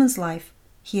each woman's life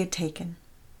he had taken.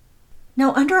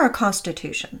 Now, under our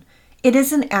Constitution, it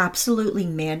is an absolutely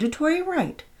mandatory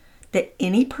right that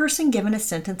any person given a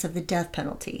sentence of the death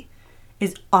penalty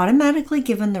is automatically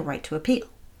given the right to appeal.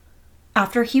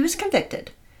 After he was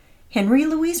convicted, Henry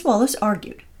Louis Wallace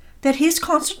argued that his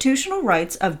constitutional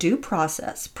rights of due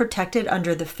process protected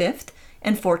under the 5th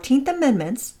and 14th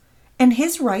Amendments and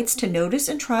his rights to notice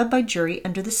and trial by jury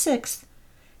under the 6th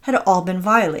had all been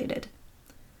violated.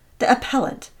 The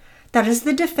appellant, that is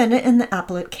the defendant in the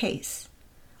appellate case,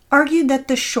 argued that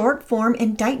the short-form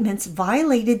indictments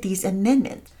violated these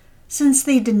amendments since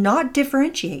they did not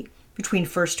differentiate between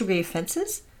first-degree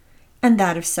offenses and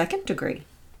that of second degree.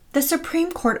 The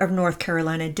Supreme Court of North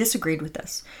Carolina disagreed with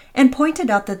this and pointed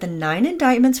out that the 9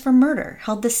 indictments for murder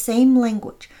held the same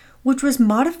language, which was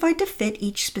modified to fit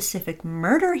each specific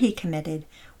murder he committed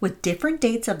with different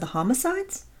dates of the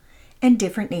homicides and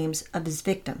different names of his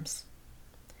victims.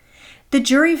 The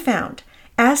jury found,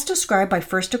 as described by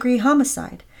first-degree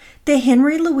homicide, that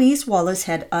Henry Louis Wallace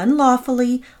had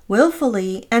unlawfully,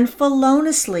 willfully, and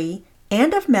feloniously,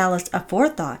 and of malice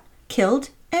aforethought, killed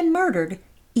and murdered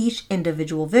each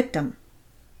individual victim.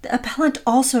 The appellant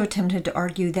also attempted to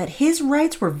argue that his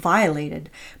rights were violated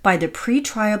by the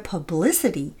pretrial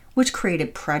publicity which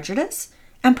created prejudice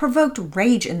and provoked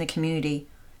rage in the community,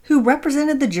 who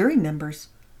represented the jury members.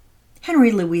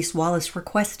 Henry Louis Wallace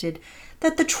requested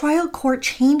that the trial court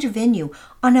change venue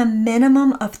on a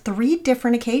minimum of 3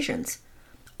 different occasions,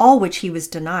 all which he was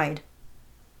denied.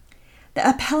 The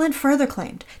appellant further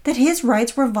claimed that his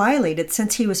rights were violated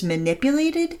since he was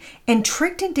manipulated and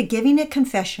tricked into giving a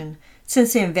confession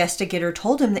since the investigator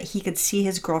told him that he could see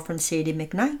his girlfriend Sadie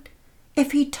McKnight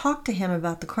if he talked to him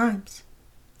about the crimes.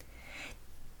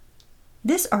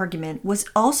 This argument was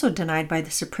also denied by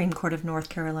the Supreme Court of North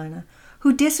Carolina,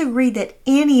 who disagreed that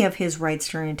any of his rights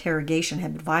during interrogation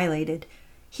had been violated.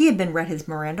 He had been read his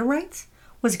Miranda rights,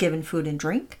 was given food and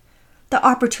drink, the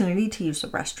opportunity to use the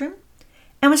restroom,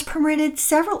 and was permitted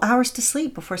several hours to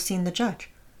sleep before seeing the judge.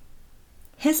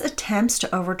 His attempts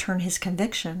to overturn his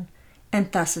conviction,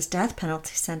 and thus his death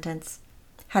penalty sentence,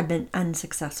 had been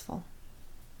unsuccessful.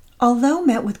 Although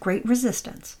met with great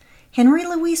resistance, Henry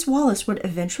Louis Wallace would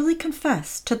eventually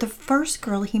confess to the first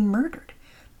girl he murdered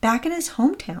back in his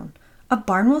hometown of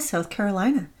Barnwell, South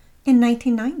Carolina, in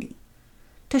 1990.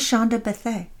 Tashonda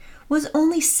Bethea was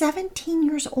only 17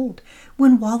 years old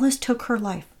when Wallace took her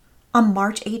life on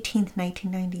March 18,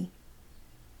 1990.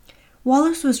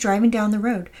 Wallace was driving down the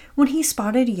road when he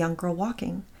spotted a young girl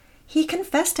walking. He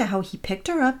confessed to how he picked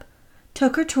her up,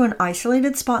 took her to an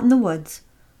isolated spot in the woods,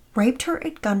 raped her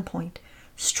at gunpoint,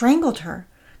 strangled her,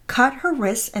 cut her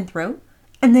wrists and throat,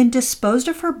 and then disposed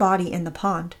of her body in the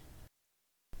pond.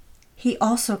 He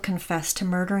also confessed to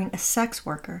murdering a sex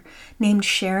worker named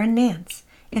Sharon Nance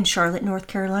in Charlotte, North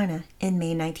Carolina in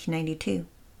May 1992.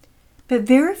 But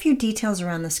very few details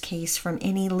around this case from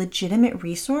any legitimate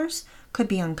resource could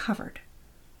be uncovered.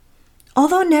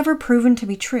 Although never proven to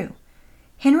be true,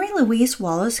 Henry Louis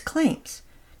Wallace claims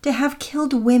to have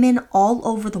killed women all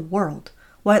over the world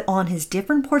while on his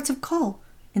different ports of call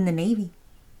in the Navy.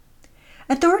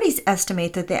 Authorities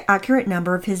estimate that the accurate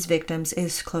number of his victims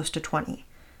is close to 20.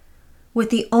 With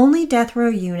the only death row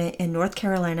unit in North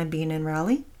Carolina being in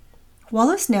Raleigh,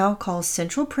 Wallace now calls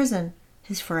Central Prison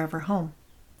his forever home.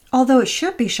 Although it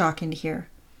should be shocking to hear,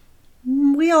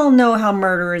 we all know how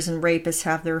murderers and rapists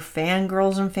have their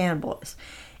fangirls and fanboys.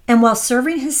 And while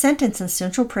serving his sentence in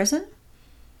Central Prison,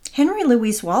 Henry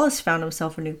Louis Wallace found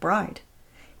himself a new bride.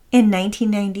 In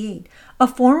 1998, a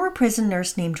former prison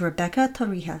nurse named Rebecca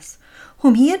Torrijas,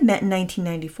 whom he had met in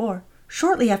 1994,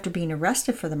 shortly after being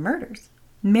arrested for the murders,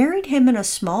 married him in a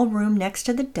small room next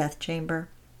to the death chamber.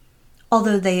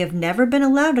 Although they have never been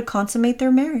allowed to consummate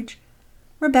their marriage,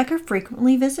 Rebecca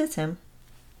frequently visits him.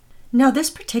 Now, this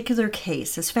particular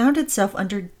case has found itself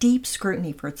under deep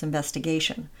scrutiny for its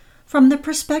investigation, from the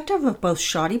perspective of both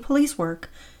shoddy police work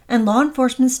and law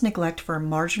enforcement's neglect for a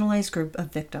marginalized group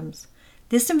of victims.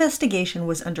 This investigation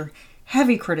was under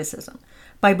heavy criticism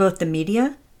by both the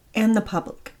media and the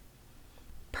public.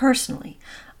 Personally,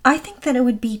 I think that it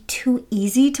would be too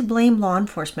easy to blame law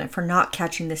enforcement for not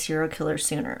catching the serial killer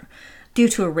sooner, due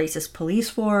to a racist police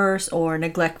force or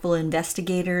neglectful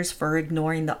investigators for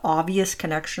ignoring the obvious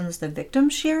connections the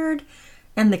victims shared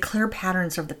and the clear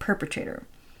patterns of the perpetrator.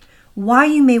 Why,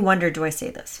 you may wonder, do I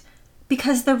say this?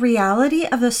 Because the reality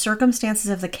of the circumstances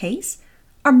of the case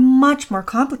are much more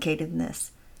complicated than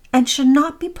this and should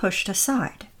not be pushed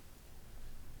aside.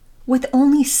 With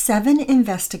only 7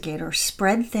 investigators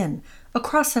spread thin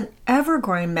across an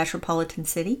ever-growing metropolitan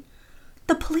city,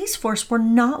 the police force were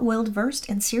not well-versed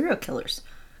in serial killers,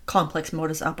 complex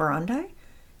modus operandi,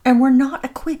 and were not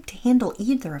equipped to handle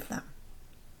either of them.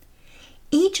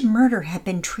 Each murder had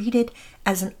been treated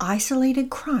as an isolated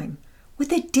crime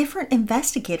with a different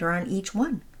investigator on each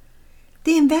one.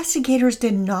 The investigators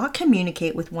did not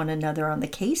communicate with one another on the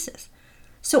cases,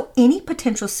 so any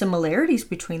potential similarities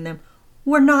between them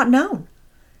were not known,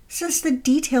 since the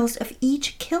details of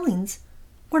each killings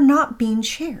were not being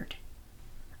shared.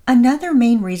 Another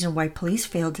main reason why police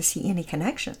failed to see any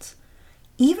connections,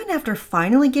 even after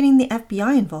finally getting the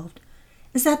FBI involved,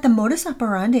 is that the modus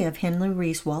operandi of Henry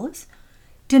Louis Wallace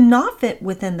did not fit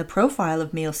within the profile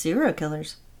of male serial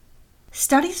killers.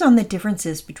 Studies on the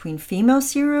differences between female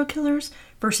serial killers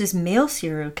versus male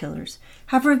serial killers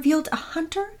have revealed a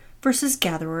hunter versus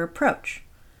gatherer approach.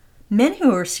 Men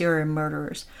who are serial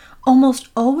murderers almost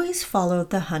always follow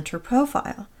the hunter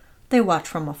profile. They watch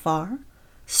from afar,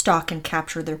 stalk and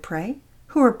capture their prey,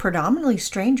 who are predominantly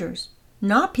strangers,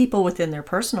 not people within their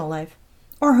personal life,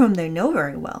 or whom they know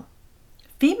very well.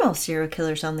 Female serial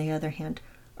killers, on the other hand,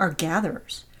 are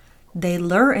gatherers. They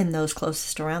lure in those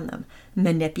closest around them,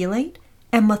 manipulate,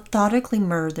 and methodically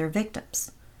murder their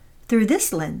victims. Through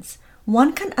this lens,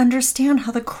 one can understand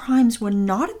how the crimes would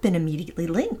not have been immediately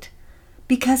linked,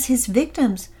 because his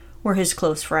victims were his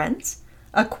close friends,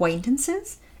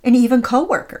 acquaintances, and even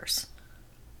co-workers.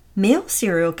 Male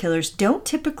serial killers don't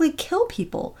typically kill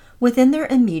people within their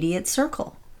immediate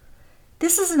circle.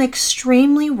 This is an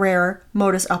extremely rare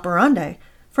modus operandi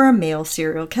for a male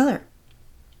serial killer.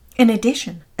 In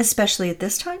addition, especially at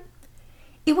this time,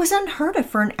 it was unheard of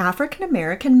for an African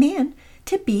American man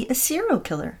to be a serial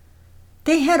killer.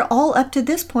 They had all up to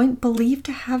this point believed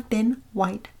to have been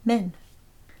white men.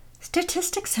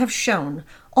 Statistics have shown,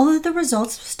 although the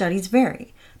results of studies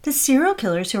vary, The serial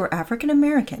killers who are African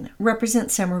American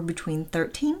represent somewhere between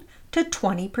 13 to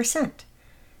 20%.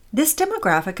 This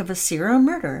demographic of a serial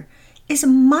murderer is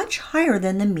much higher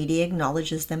than the media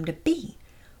acknowledges them to be,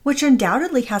 which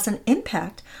undoubtedly has an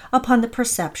impact upon the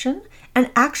perception and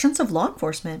actions of law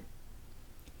enforcement.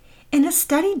 In a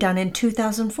study done in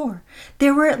 2004,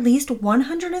 there were at least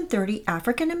 130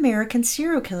 African American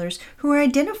serial killers who were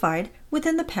identified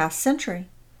within the past century.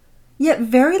 Yet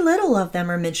very little of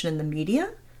them are mentioned in the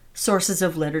media, sources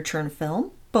of literature and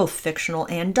film, both fictional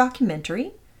and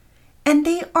documentary, and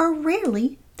they are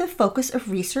rarely the focus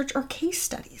of research or case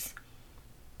studies.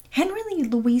 Henry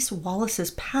Louis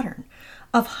Wallace's pattern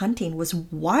of hunting was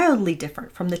wildly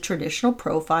different from the traditional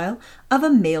profile of a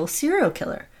male serial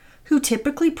killer, who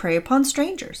typically prey upon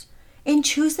strangers and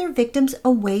choose their victims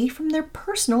away from their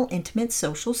personal, intimate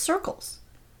social circles.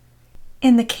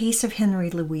 In the case of Henry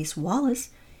Louis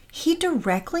Wallace, he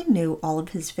directly knew all of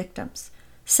his victims,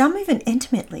 some even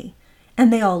intimately,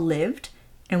 and they all lived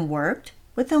and worked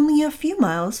with only a few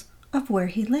miles of where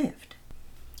he lived.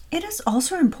 It is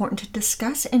also important to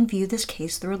discuss and view this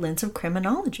case through a lens of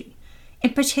criminology,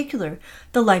 in particular,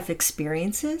 the life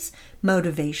experiences,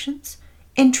 motivations,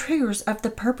 and triggers of the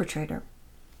perpetrator.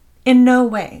 In no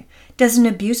way does an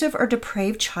abusive or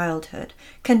depraved childhood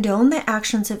condone the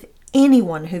actions of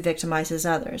anyone who victimizes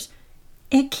others.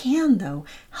 It can, though,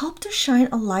 help to shine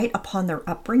a light upon their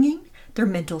upbringing, their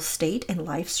mental state, and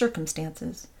life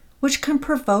circumstances, which can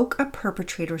provoke a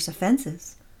perpetrator's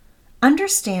offenses.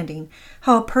 Understanding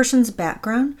how a person's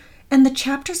background and the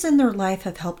chapters in their life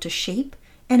have helped to shape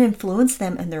and influence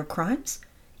them in their crimes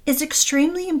is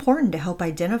extremely important to help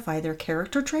identify their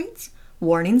character traits,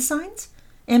 warning signs,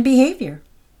 and behavior.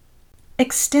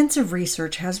 Extensive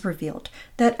research has revealed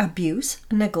that abuse,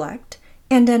 neglect,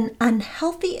 and an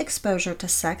unhealthy exposure to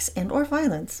sex and/or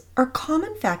violence are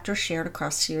common factors shared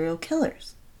across serial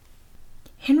killers.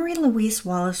 Henry Louis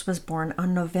Wallace was born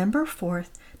on November 4,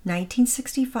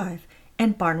 1965,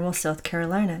 in Barnwell, South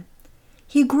Carolina.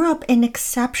 He grew up in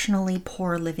exceptionally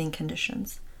poor living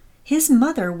conditions. His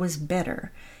mother was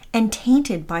bitter and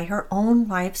tainted by her own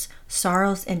life's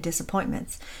sorrows and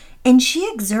disappointments, and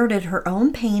she exerted her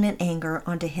own pain and anger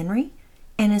onto Henry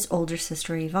and his older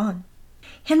sister Yvonne.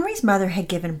 Henry's mother had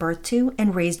given birth to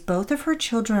and raised both of her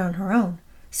children on her own,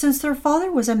 since their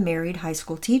father was a married high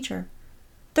school teacher.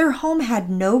 Their home had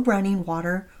no running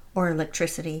water or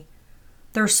electricity.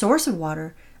 Their source of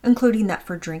water, including that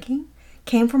for drinking,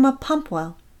 came from a pump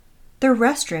well. Their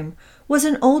restroom was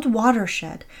an old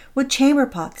watershed with chamber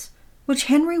pots, which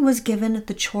Henry was given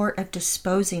the chore of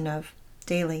disposing of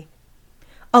daily.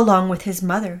 Along with his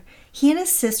mother, he and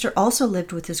his sister also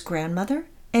lived with his grandmother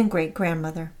and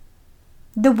great-grandmother.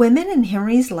 The women in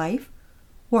Henry's life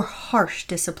were harsh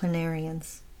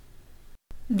disciplinarians.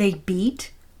 They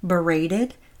beat,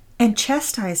 berated, and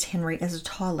chastised Henry as a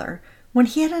toddler when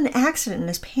he had an accident in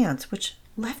his pants which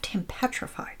left him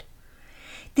petrified.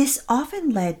 This often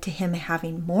led to him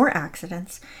having more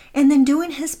accidents and then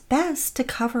doing his best to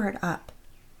cover it up.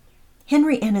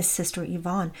 Henry and his sister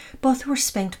Yvonne both were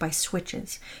spanked by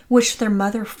switches, which their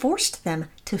mother forced them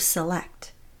to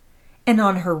select. And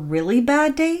on her really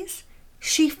bad days,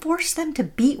 she forced them to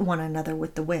beat one another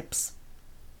with the whips.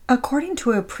 According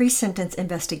to a pre-sentence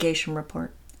investigation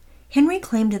report, Henry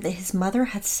claimed that his mother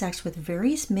had sex with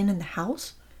various men in the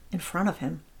house in front of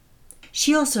him.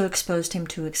 She also exposed him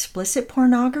to explicit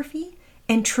pornography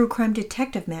and true crime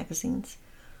detective magazines,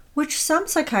 which some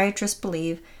psychiatrists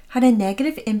believe had a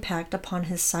negative impact upon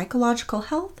his psychological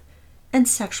health and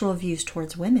sexual views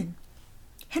towards women.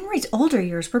 Henry's older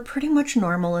years were pretty much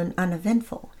normal and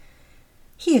uneventful.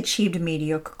 He achieved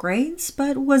mediocre grades,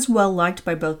 but was well liked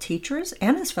by both teachers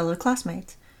and his fellow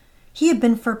classmates. He had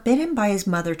been forbidden by his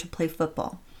mother to play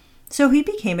football, so he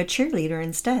became a cheerleader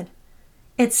instead.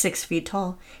 At 6 feet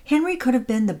tall, Henry could have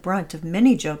been the brunt of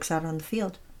many jokes out on the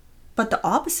field, but the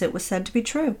opposite was said to be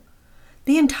true.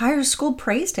 The entire school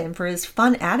praised him for his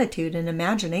fun attitude and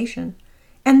imagination,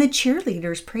 and the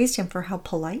cheerleaders praised him for how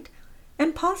polite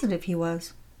and positive he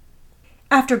was.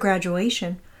 After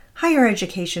graduation, higher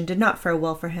education did not fare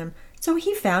well for him, so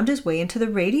he found his way into the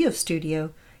radio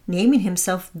studio, naming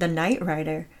himself the Night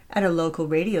Rider at a local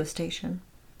radio station.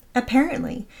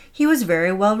 Apparently, he was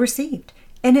very well received,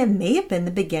 and it may have been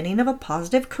the beginning of a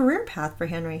positive career path for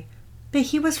Henry, but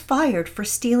he was fired for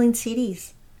stealing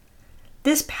CDs.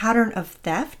 This pattern of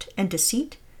theft and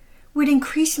deceit would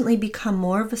increasingly become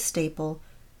more of a staple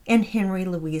in Henry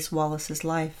Louis Wallace's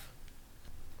life.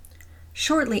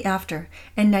 Shortly after,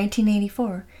 in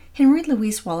 1984, Henry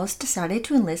Louis Wallace decided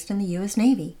to enlist in the U.S.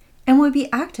 Navy and would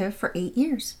be active for 8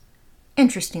 years.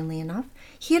 Interestingly enough,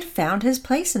 he had found his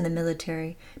place in the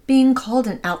military, being called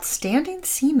an outstanding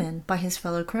seaman by his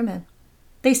fellow crewmen.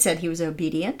 They said he was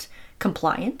obedient,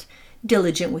 compliant,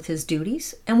 diligent with his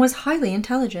duties, and was highly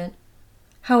intelligent.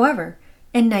 However,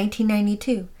 in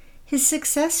 1992, his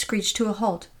success screeched to a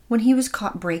halt when he was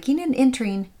caught breaking and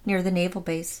entering near the naval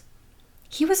base.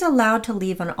 He was allowed to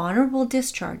leave on honorable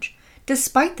discharge,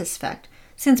 despite this fact,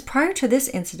 since prior to this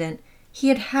incident, he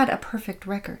had had a perfect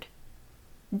record.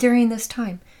 During this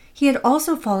time, he had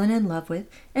also fallen in love with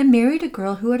and married a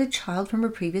girl who had a child from a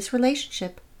previous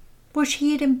relationship, which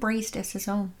he had embraced as his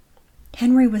own.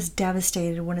 Henry was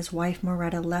devastated when his wife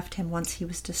Moretta left him once he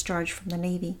was discharged from the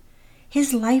Navy.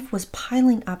 His life was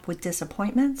piling up with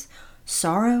disappointments,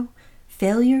 sorrow,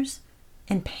 failures,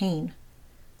 and pain.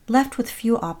 Left with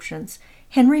few options,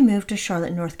 Henry moved to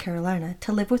Charlotte, North Carolina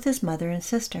to live with his mother and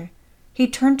sister. He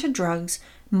turned to drugs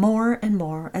more and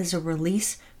more as a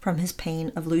release from his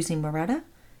pain of losing Moretta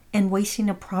and wasting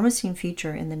a promising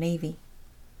future in the Navy.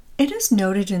 It is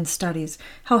noted in studies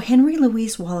how Henry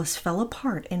Louis Wallace fell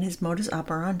apart in his modus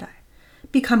operandi,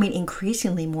 becoming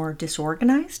increasingly more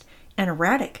disorganized and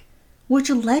erratic, which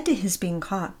led to his being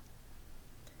caught.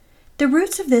 The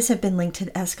roots of this have been linked to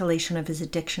the escalation of his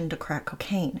addiction to crack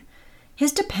cocaine.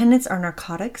 His dependence on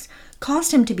narcotics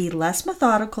caused him to be less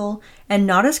methodical and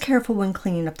not as careful when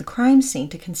cleaning up the crime scene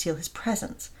to conceal his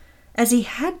presence, as he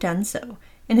had done so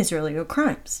in his earlier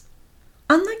crimes.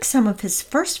 Unlike some of his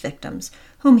first victims,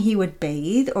 whom he would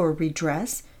bathe or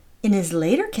redress, in his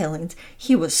later killings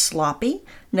he was sloppy,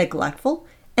 neglectful,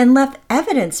 and left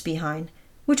evidence behind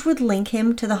which would link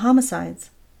him to the homicides.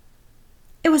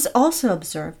 It was also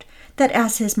observed that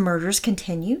as his murders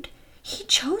continued, he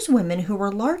chose women who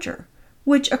were larger,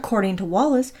 which, according to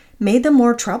Wallace, made them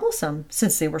more troublesome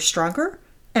since they were stronger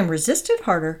and resisted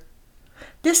harder.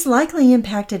 This likely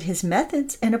impacted his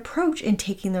methods and approach in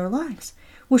taking their lives,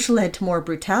 which led to more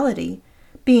brutality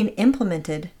being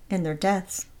implemented in their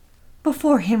deaths.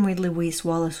 Before Henry Louis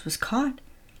Wallace was caught,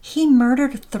 he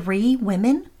murdered 3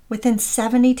 women within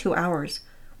 72 hours,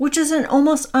 which is an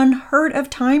almost unheard of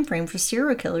time frame for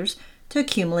serial killers to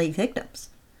accumulate victims.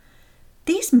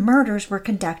 These murders were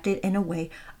conducted in a way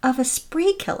of a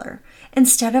spree killer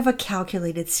instead of a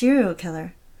calculated serial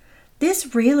killer.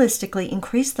 This realistically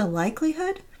increased the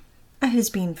likelihood of his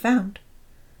being found.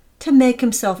 To make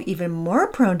himself even more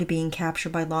prone to being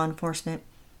captured by law enforcement,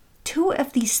 2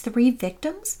 of these 3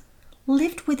 victims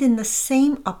lived within the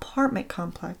same apartment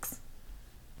complex.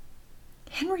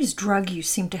 Henry's drug use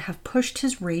seemed to have pushed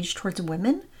his rage towards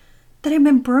women that had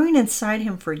been brewing inside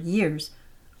him for years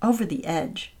over the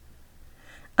edge.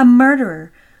 A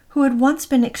murderer who had once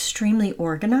been extremely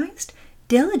organized,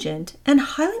 diligent, and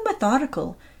highly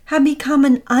methodical had become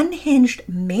an unhinged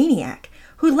maniac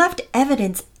who left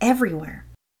evidence everywhere.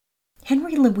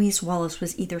 Henry Louis Wallace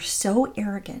was either so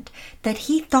arrogant that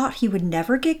he thought he would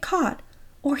never get caught,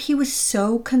 or he was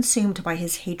so consumed by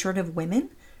his hatred of women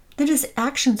that his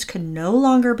actions could no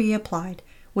longer be applied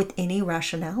with any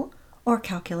rationale or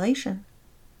calculation.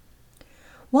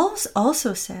 Wallace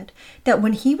also said that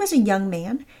when he was a young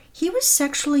man, he was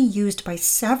sexually used by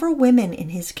several women in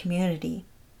his community.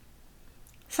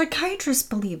 Psychiatrists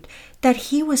believed that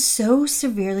he was so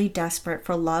severely desperate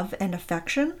for love and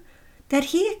affection that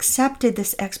he accepted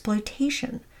this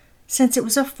exploitation since it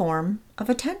was a form of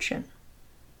attention.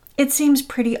 It seems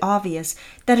pretty obvious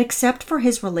that except for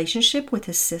his relationship with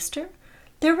his sister,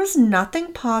 there was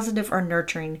nothing positive or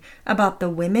nurturing about the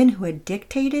women who had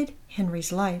dictated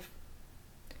Henry's life.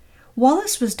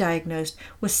 Wallace was diagnosed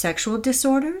with sexual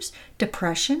disorders,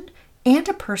 depression, and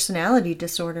a personality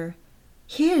disorder.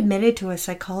 He admitted to a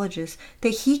psychologist that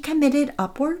he committed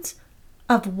upwards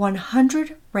of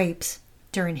 100 rapes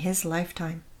during his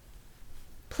lifetime.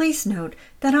 Please note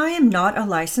that I am not a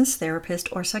licensed therapist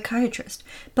or psychiatrist,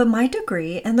 but my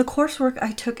degree and the coursework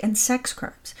I took in sex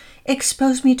crimes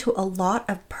exposed me to a lot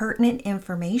of pertinent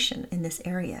information in this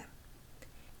area.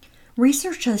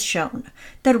 Research has shown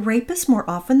that rapists more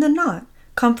often than not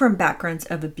come from backgrounds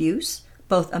of abuse,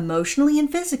 both emotionally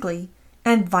and physically,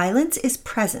 and violence is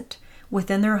present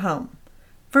within their home,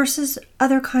 versus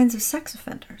other kinds of sex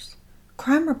offenders.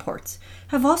 Crime reports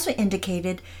have also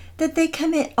indicated that they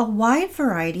commit a wide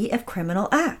variety of criminal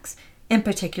acts, in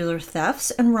particular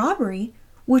thefts and robbery,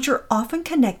 which are often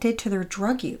connected to their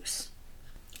drug use.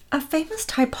 A famous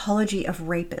typology of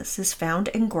rapists is found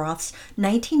in Groth's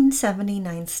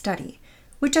 1979 study,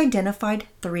 which identified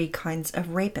 3 kinds of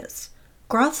rapists.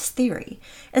 Groth's theory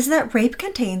is that rape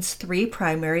contains 3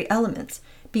 primary elements,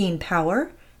 being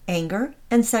power, anger,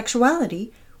 and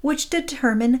sexuality, which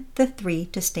determine the 3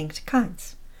 distinct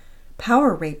kinds.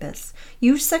 Power rapists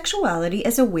use sexuality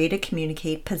as a way to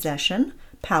communicate possession,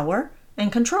 power,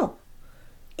 and control.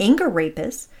 Anger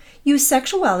rapists use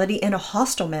sexuality in a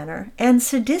hostile manner, and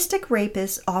sadistic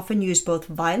rapists often use both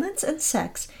violence and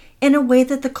sex in a way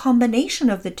that the combination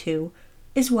of the two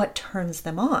is what turns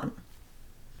them on.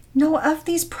 Now, of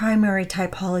these primary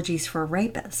typologies for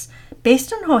rapists,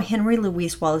 based on how Henry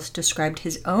Louis Wallace described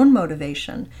his own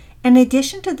motivation, in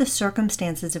addition to the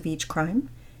circumstances of each crime,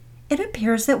 it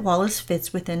appears that Wallace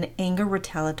fits within anger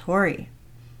retaliatory,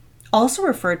 also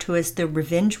referred to as the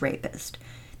revenge rapist.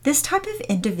 This type of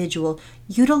individual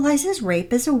utilizes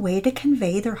rape as a way to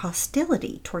convey their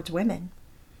hostility towards women.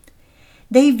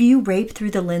 They view rape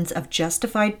through the lens of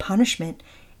justified punishment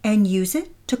and use it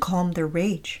to calm their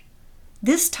rage.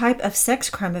 This type of sex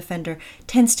crime offender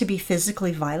tends to be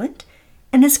physically violent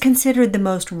and is considered the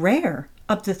most rare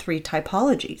of the three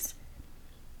typologies.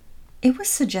 It was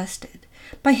suggested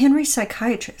by Henry's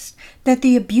psychiatrist that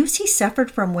the abuse he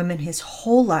suffered from women his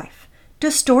whole life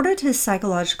distorted his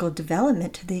psychological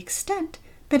development to the extent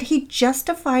that he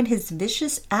justified his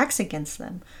vicious acts against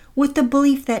them with the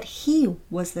belief that he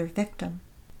was their victim.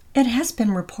 It has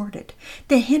been reported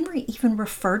that Henry even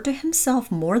referred to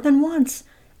himself more than once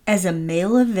as a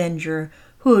male avenger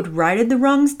who had righted the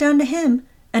wrongs done to him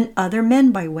and other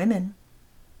men by women.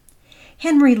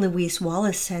 Henry Louis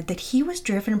Wallace said that he was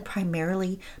driven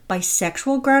primarily by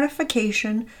sexual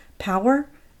gratification, power,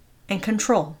 and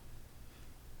control.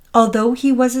 Although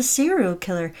he was a serial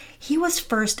killer, he was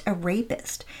first a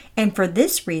rapist, and for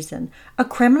this reason, a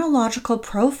criminological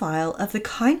profile of the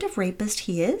kind of rapist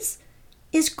he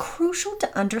is crucial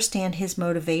to understand his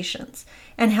motivations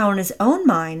and how in his own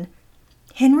mind,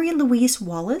 Henry Louis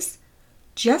Wallace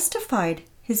justified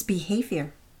his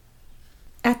behavior.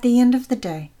 At the end of the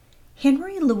day,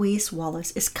 Henry Louis Wallace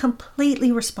is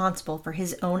completely responsible for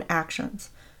his own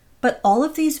actions, but all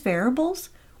of these variables,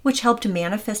 which help to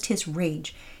manifest his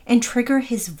rage and trigger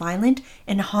his violent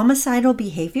and homicidal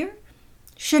behavior,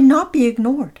 should not be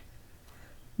ignored.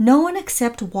 No one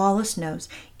except Wallace knows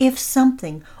if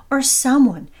something or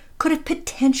someone could have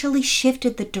potentially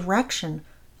shifted the direction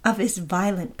of his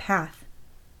violent path.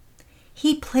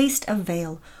 He placed a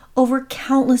veil over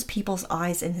countless people's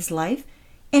eyes in his life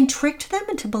and tricked them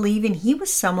into believing he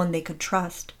was someone they could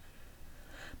trust.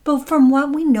 But from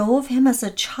what we know of him as a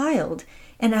child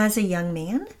and as a young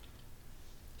man,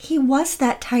 he was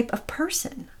that type of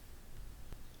person.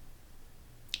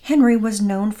 Henry was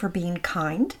known for being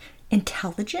kind,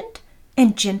 intelligent,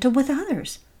 and gentle with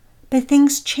others, but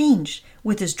things changed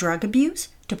with his drug abuse,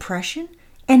 depression,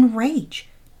 and rage,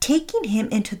 taking him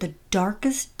into the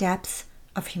darkest depths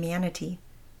of humanity.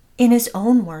 In his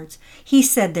own words, he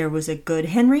said there was a good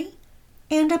Henry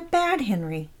and a bad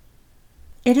Henry.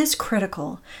 It is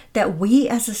critical that we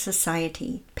as a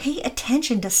society pay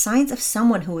attention to signs of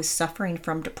someone who is suffering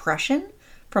from depression,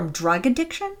 from drug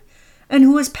addiction, and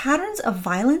who has patterns of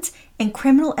violence and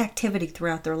criminal activity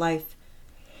throughout their life.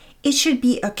 It should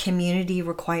be a community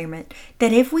requirement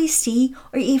that if we see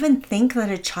or even think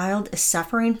that a child is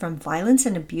suffering from violence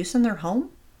and abuse in their home,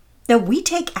 that we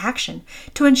take action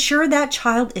to ensure that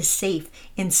child is safe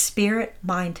in spirit,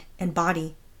 mind, and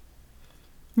body.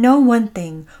 No one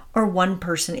thing or one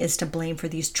person is to blame for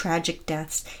these tragic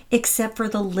deaths except for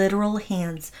the literal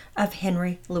hands of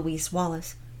Henry Louis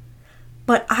Wallace.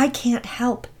 But I can't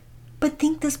help but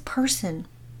think this person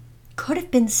could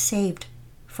have been saved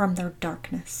from their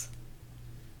darkness.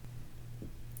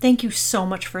 Thank you so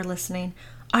much for listening.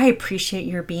 I appreciate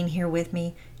your being here with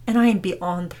me, and I am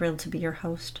beyond thrilled to be your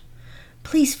host.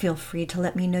 Please feel free to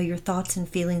let me know your thoughts and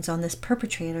feelings on this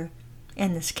perpetrator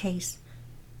and this case.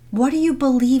 What do you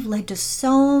believe led to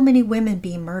so many women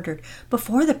being murdered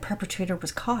before the perpetrator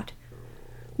was caught?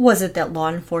 Was it that law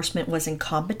enforcement was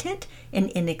incompetent and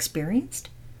inexperienced?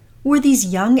 Were these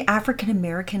young African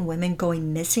American women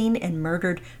going missing and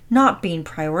murdered not being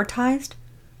prioritized?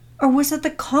 Or was it the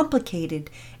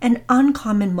complicated and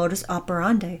uncommon modus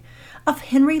operandi of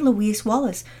Henry Louis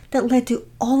Wallace that led to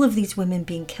all of these women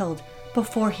being killed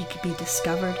before he could be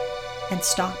discovered and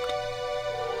stopped?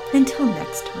 Until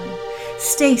next time,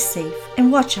 stay safe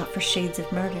and watch out for shades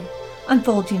of murder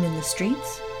unfolding in the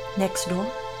streets, next door,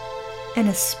 and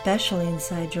especially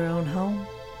inside your own home.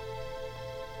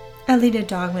 Alita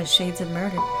Dogma's Shades of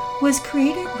Murder was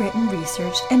created, written,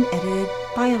 researched, and edited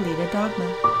by Alita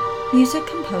Dogma. Music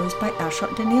composed by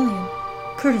Ashot Danilian,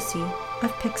 courtesy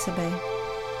of Pixabay.